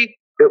beauty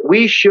that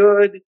we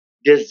should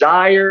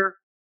desire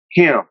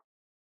him.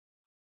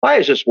 Why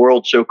is this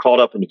world so caught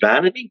up in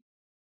vanity?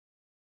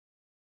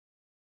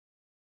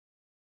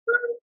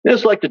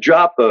 It's like to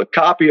drop a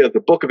copy of the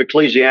book of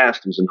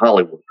Ecclesiastes in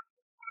Hollywood.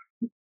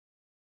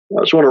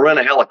 I just want to rent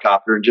a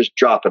helicopter and just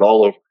drop it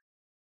all over.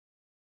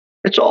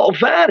 It's all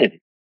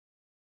vanity.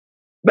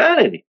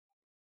 Vanity.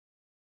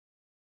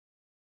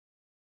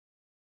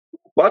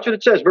 Watch what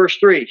it says, verse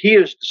 3. He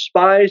is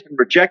despised and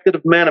rejected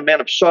of men, a man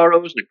of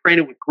sorrows and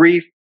acquainted with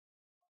grief.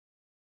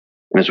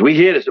 And as we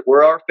hid, as it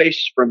were, our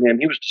faces from him,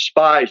 he was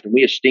despised, and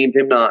we esteemed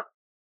him not.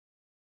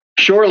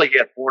 Surely he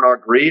hath borne our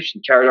griefs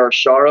and carried our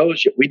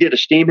sorrows, yet we did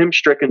esteem him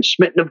stricken,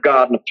 smitten of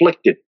God, and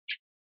afflicted.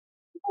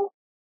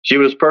 See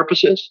what his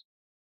purpose is?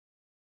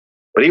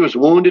 But he was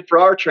wounded for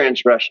our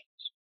transgressions.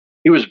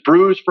 He was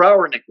bruised for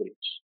our iniquities.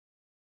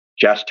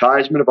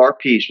 Chastisement of our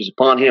peace was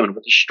upon him, and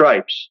with his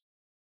stripes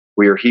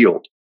we are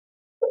healed.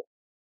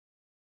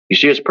 You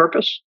see his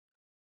purpose?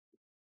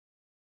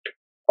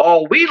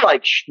 All we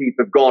like sheep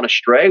have gone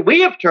astray.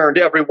 We have turned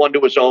everyone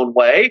to his own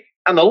way.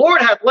 And the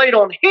Lord hath laid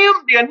on him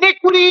the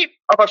iniquity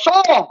of us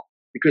all.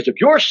 Because of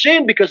your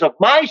sin, because of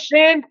my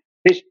sin,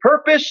 his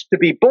purpose to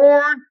be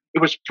born,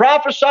 it was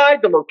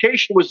prophesied, the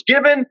location was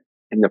given,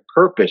 and the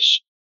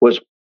purpose was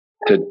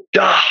to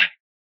die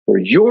for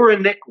your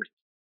iniquity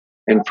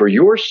and for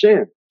your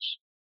sins.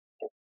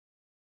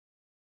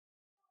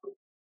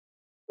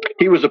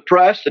 He was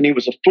oppressed and he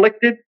was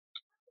afflicted.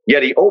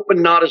 Yet he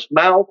opened not his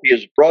mouth. He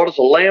is brought as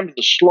a lamb to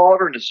the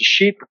slaughter, and as a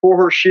sheep before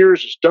her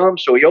shears is dumb,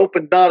 so he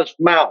opened not his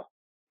mouth.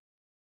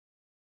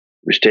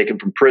 He was taken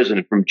from prison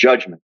and from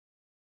judgment.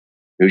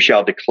 Who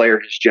shall declare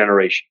his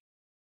generation?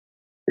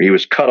 For he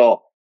was cut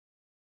off.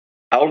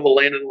 Out of the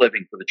land of the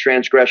living, for the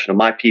transgression of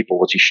my people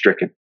was he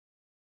stricken.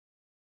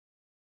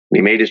 And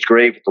he made his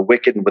grave with the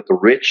wicked and with the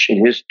rich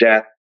in his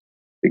death,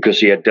 because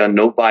he had done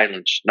no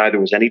violence, neither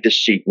was any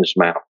deceit in his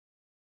mouth.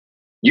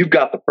 You've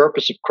got the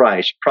purpose of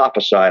Christ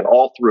prophesied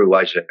all through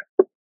Isaiah.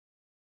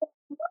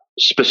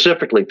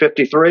 Specifically,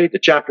 53rd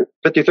chapter,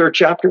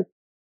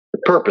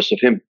 the purpose of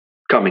him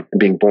coming and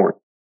being born.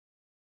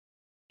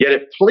 Yet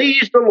it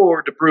pleased the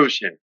Lord to bruise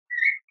him.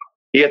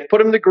 He hath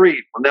put him to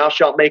grief, when thou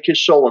shalt make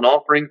his soul an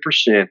offering for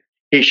sin.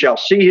 He shall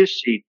see his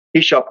seed,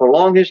 he shall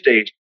prolong his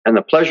days, and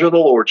the pleasure of the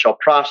Lord shall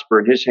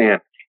prosper in his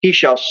hand. He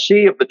shall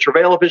see of the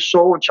travail of his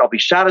soul, and shall be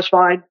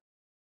satisfied.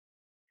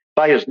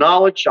 By his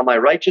knowledge shall my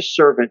righteous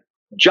servant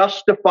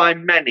justify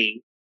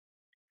many,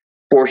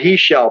 for he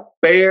shall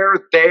bear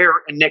their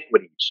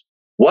iniquities.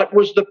 What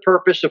was the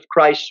purpose of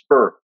Christ's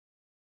birth?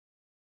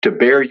 To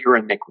bear your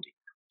iniquity.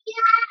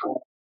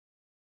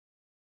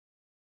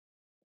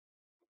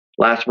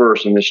 Last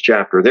verse in this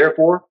chapter.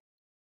 Therefore,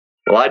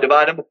 will I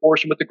divide him a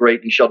portion with the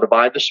great, he shall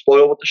divide the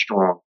spoil with the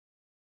strong,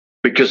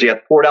 because he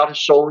hath poured out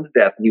his soul into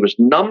death, and he was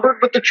numbered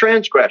with the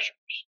transgressors,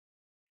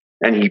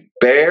 and he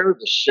bare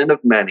the sin of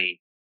many,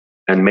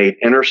 and made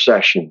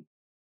intercession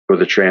for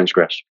the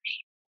transgressors.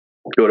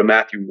 Go to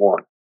Matthew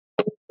 1.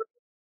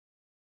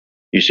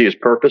 You see his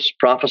purpose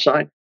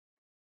prophesied?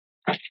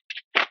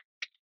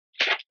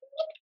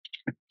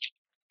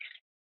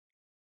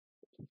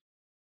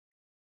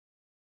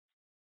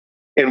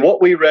 In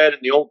what we read in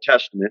the Old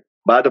Testament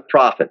by the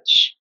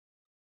prophets,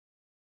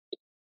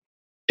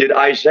 did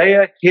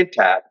Isaiah hint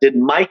at, did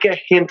Micah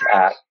hint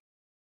at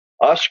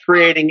us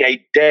creating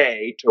a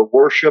day to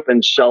worship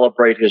and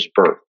celebrate his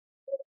birth?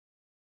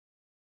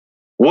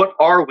 What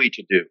are we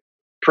to do?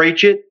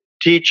 Preach it,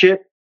 teach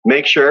it,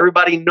 make sure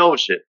everybody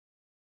knows it.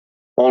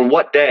 On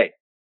what day?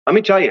 Let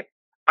me tell you,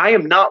 I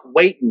am not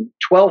waiting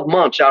 12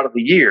 months out of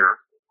the year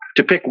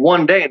to pick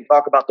one day and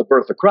talk about the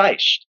birth of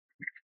Christ.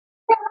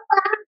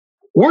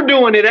 We're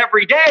doing it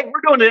every day.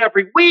 We're doing it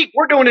every week.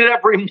 We're doing it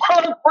every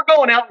month. We're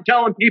going out and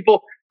telling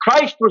people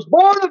Christ was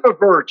born of a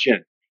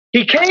virgin.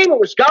 He came, it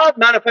was God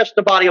manifest in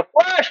the body of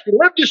flesh. He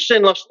lived a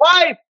sinless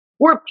life.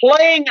 We're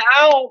playing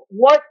out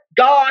what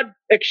God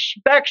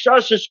expects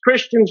us as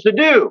Christians to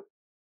do.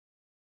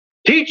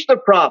 Teach the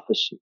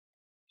prophecy.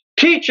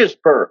 Teach his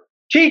birth.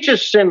 Teach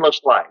his sinless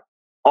life.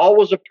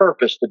 Always a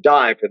purpose to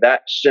die for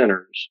that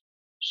sinner's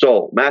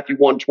soul. Matthew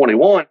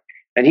 1:21,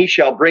 and he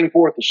shall bring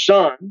forth a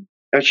son.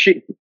 And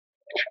she,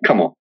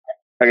 come on,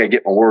 I got to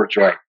get my words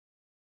right.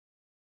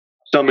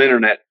 Some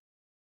internet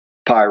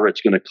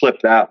pirate's going to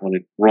clip that one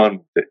and run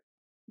with it.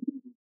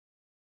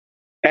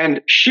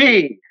 And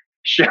she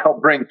shall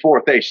bring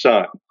forth a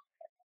son.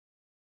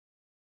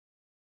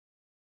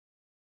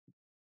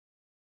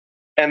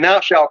 And thou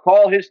shalt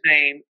call his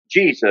name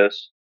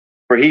Jesus,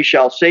 for he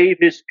shall save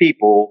his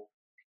people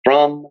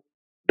from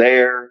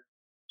their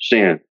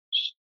sins.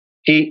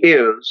 He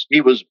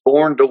was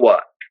born to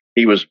what?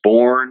 He was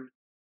born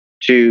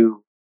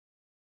to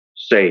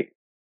save.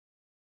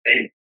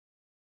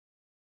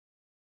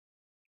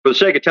 For the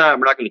sake of time,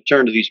 we're not going to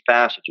turn to these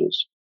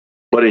passages.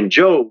 But in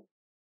Job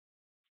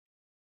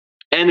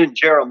and in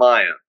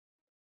Jeremiah,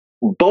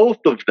 both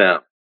of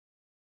them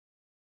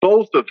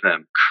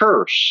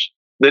curse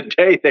the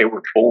day they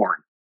were born.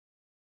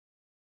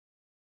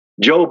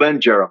 Job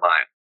and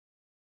Jeremiah.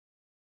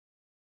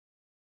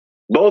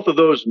 Both of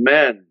those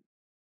men.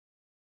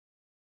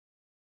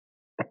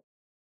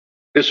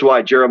 This is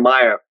why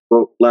Jeremiah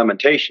wrote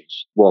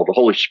Lamentations. Well, the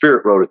Holy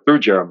Spirit wrote it through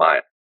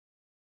Jeremiah.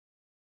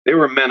 They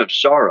were men of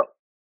sorrow.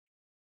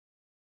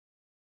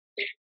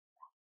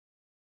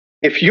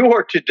 If you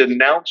are to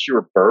denounce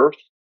your birth,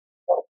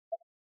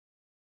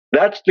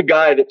 that's the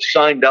guy that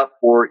signed up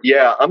for,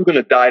 yeah, I'm going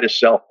to die to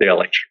self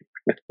daily.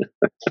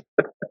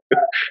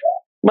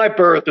 My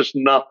birth is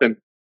nothing.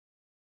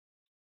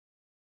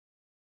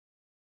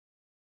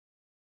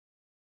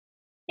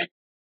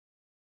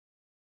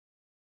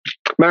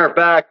 Matter of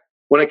fact,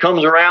 when it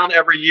comes around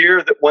every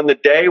year, that when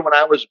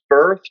I was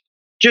birthed,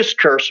 just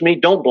curse me.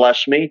 Don't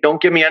bless me. Don't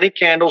give me any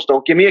candles.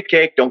 Don't give me a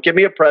cake. Don't give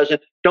me a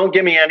present. Don't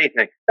give me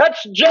anything.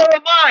 That's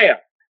Jeremiah.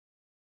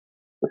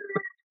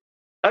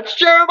 That's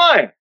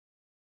Jeremiah.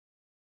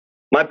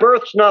 My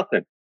birth's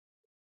nothing.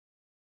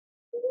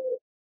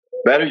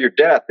 Better your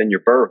death than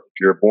your birth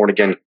if you're a born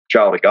again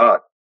child of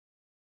God.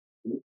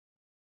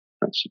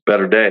 That's a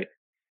better day.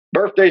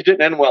 Birthdays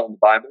didn't end well in the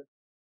Bible.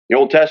 The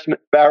Old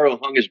Testament, Pharaoh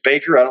hung his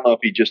baker. I don't know if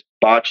he just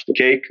botched the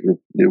cake or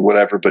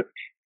whatever, but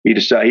he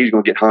decided he was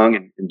going to get hung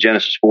in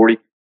Genesis 40.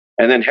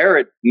 And then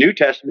Herod, New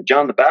Testament,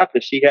 John the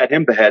Baptist, he had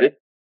him beheaded.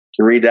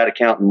 You can read that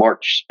account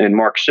in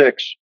Mark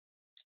 6.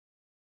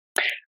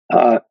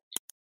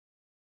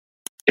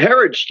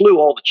 Herod slew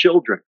all the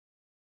children.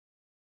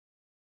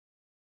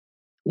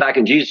 Back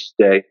in Jesus'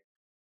 day,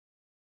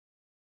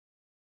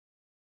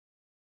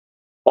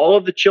 all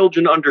of the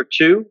children under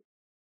 2,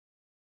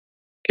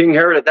 King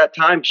Herod at that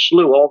time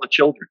slew all the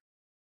children.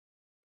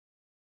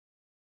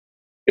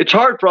 It's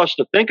hard for us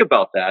to think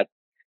about that,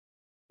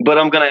 but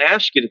I'm going to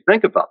ask you to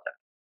think about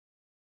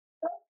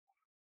that.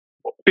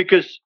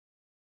 Because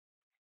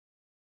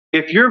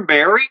if you're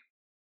married,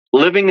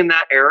 living in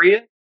that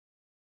area,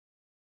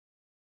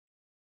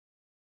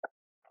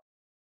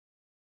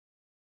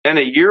 and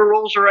a year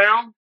rolls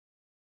around,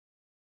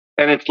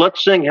 and it's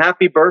let's sing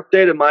happy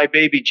birthday to my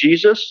baby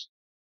Jesus,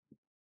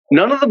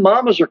 none of the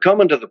mamas are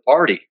coming to the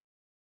party.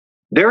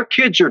 Their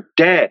kids are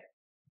dead.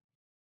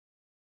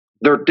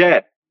 They're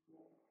dead.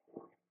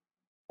 It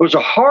was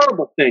a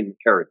horrible thing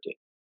Herod did.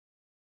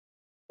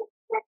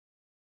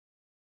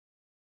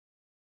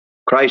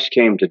 Christ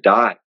came to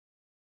die.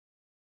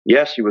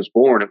 Yes, he was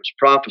born. It was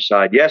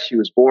prophesied. Yes, he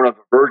was born of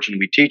a virgin.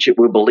 We teach it.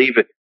 We believe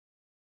it.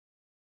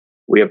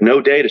 We have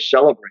no day to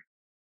celebrate.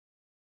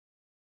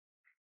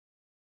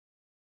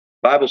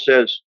 The Bible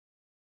says,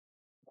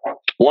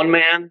 one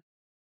man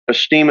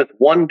esteemeth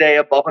one day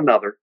above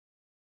another.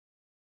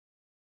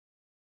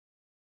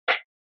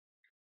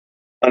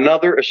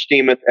 Another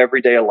esteemeth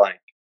every day alike.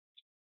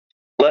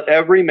 Let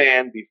every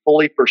man be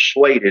fully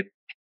persuaded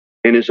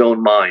in his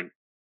own mind.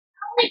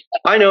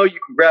 I know you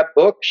can grab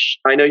books.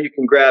 I know you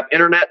can grab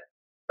internet,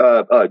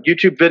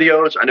 YouTube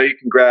videos. I know you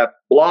can grab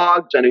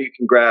blogs. I know you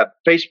can grab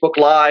Facebook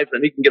Live,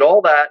 and you can get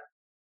all that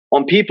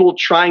on people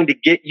trying to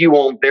get you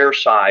on their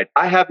side.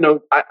 I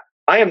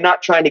am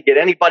not trying to get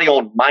anybody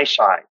on my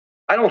side.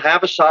 I don't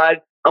have a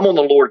side. I'm on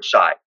the Lord's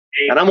side,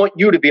 and I want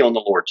you to be on the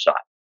Lord's side.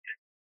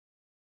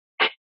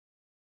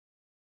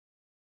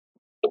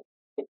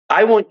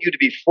 I want you to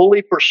be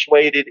fully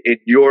persuaded in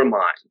your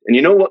mind. And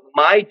you know what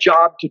my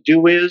job to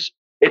do is?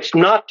 It's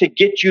not to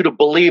get you to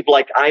believe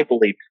like I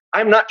believe.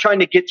 I'm not trying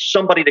to get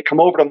somebody to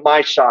come over to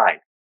my side.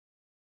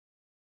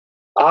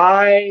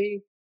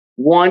 I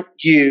want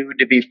you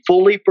to be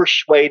fully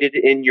persuaded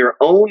in your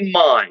own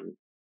mind,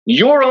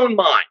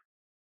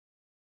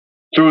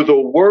 through the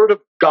Word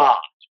of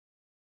God.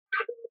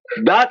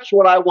 That's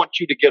what I want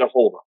you to get a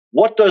hold of.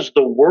 What does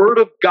the Word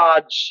of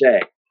God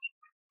say?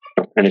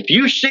 And if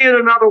you see it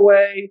another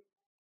way,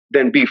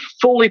 then be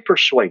fully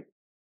persuaded.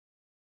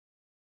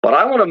 But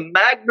I want to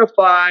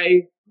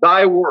magnify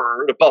thy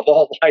word above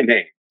all thy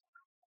name,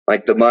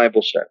 like the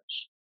Bible says.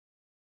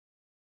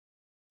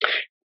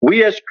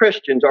 We as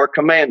Christians are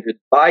commanded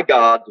by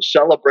God to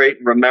celebrate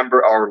and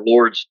remember our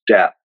Lord's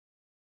death.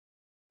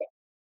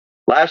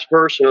 Last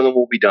verse, and then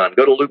we'll be done.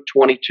 Go to Luke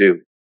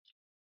 22.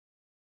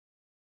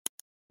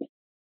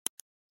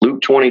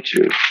 Luke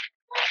 22.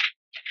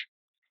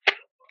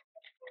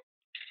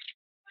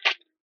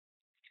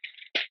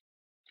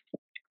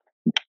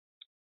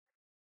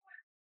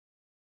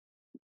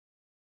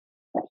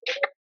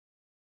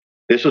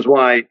 This is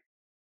why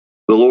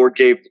the Lord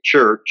gave the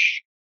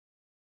church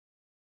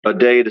a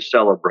day to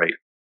celebrate.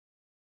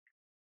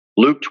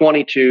 Luke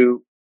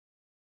 22,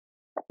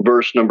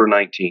 verse number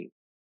 19.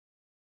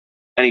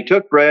 And he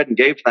took bread and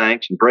gave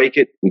thanks and brake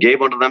it and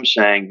gave unto them,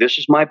 saying, This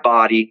is my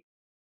body,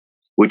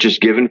 which is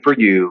given for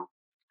you.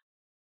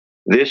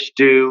 This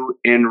do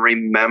in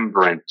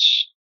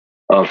remembrance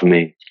of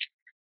me.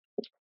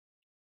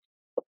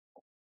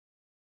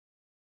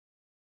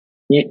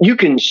 You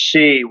can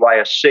see why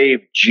a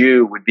saved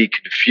Jew would be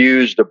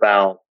confused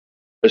about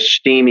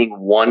esteeming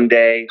one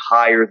day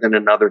higher than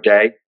another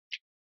day,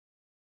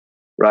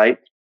 right?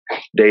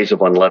 Days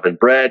of unleavened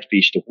bread,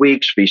 Feast of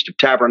Weeks, Feast of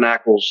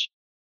Tabernacles,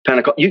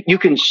 Pentecost. You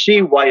can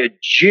see why a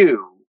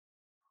Jew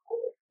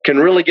can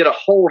really get a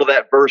hold of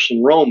that verse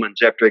in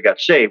Romans after they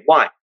got saved.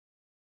 Why?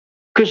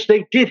 Because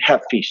they did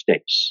have feast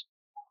days.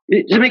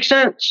 Does it make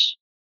sense?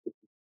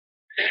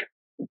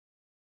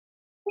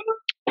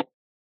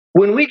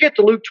 When we get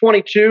to Luke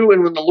 22,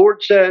 and when the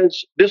Lord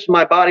says, This is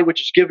my body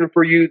which is given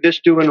for you, this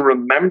do in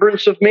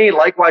remembrance of me.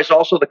 Likewise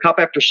also the cup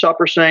after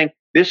supper, saying,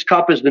 This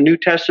cup is the New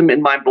Testament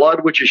in my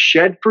blood which is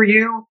shed for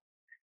you.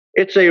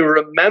 It's a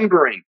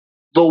remembering.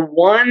 The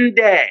one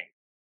day,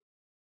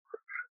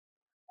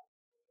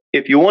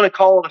 if you want to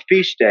call it a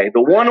feast day,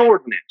 the one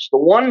ordinance, the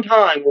one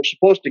time we're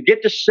supposed to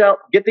get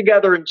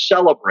together and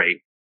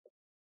celebrate,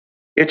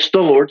 it's the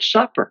Lord's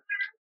Supper.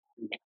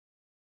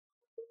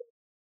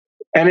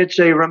 And it's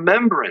a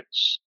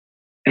remembrance.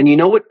 And you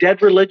know what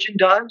dead religion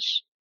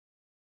does?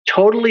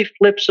 Totally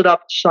flips it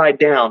upside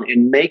down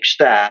and makes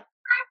that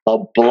a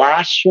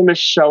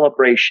blasphemous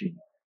celebration,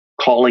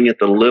 calling it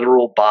the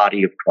literal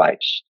body of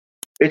Christ.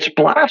 It's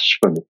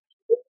blasphemy,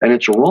 and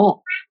it's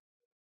wrong.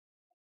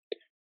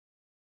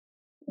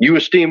 You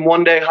esteem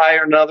one day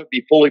higher than another,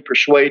 be fully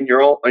persuaded in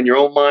your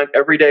own mind.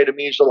 Every day to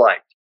me is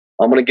alike.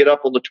 I'm going to get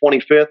up on the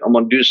 25th. I'm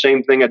going to do the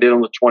same thing I did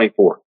on the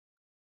 24th.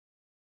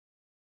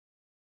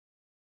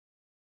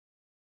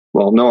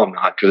 Well, no, I'm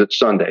not, because it's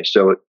Sunday.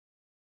 So I'm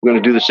going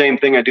to do the same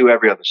thing I do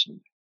every other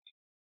Sunday.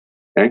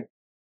 Okay?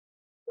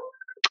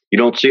 You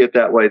don't see it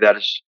that way. That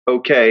is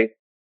okay.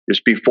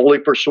 Just be fully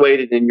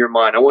persuaded in your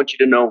mind. I want you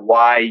to know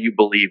why you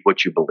believe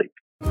what you believe.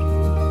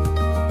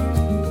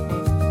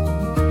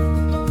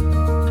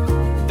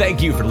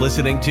 Thank you for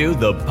listening to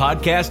the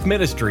podcast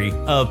ministry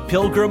of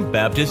Pilgrim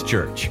Baptist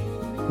Church.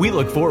 We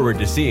look forward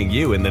to seeing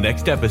you in the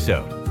next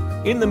episode.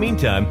 In the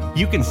meantime,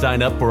 you can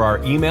sign up for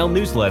our email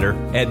newsletter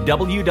at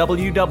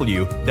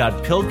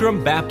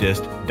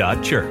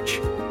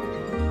www.pilgrimbaptist.church.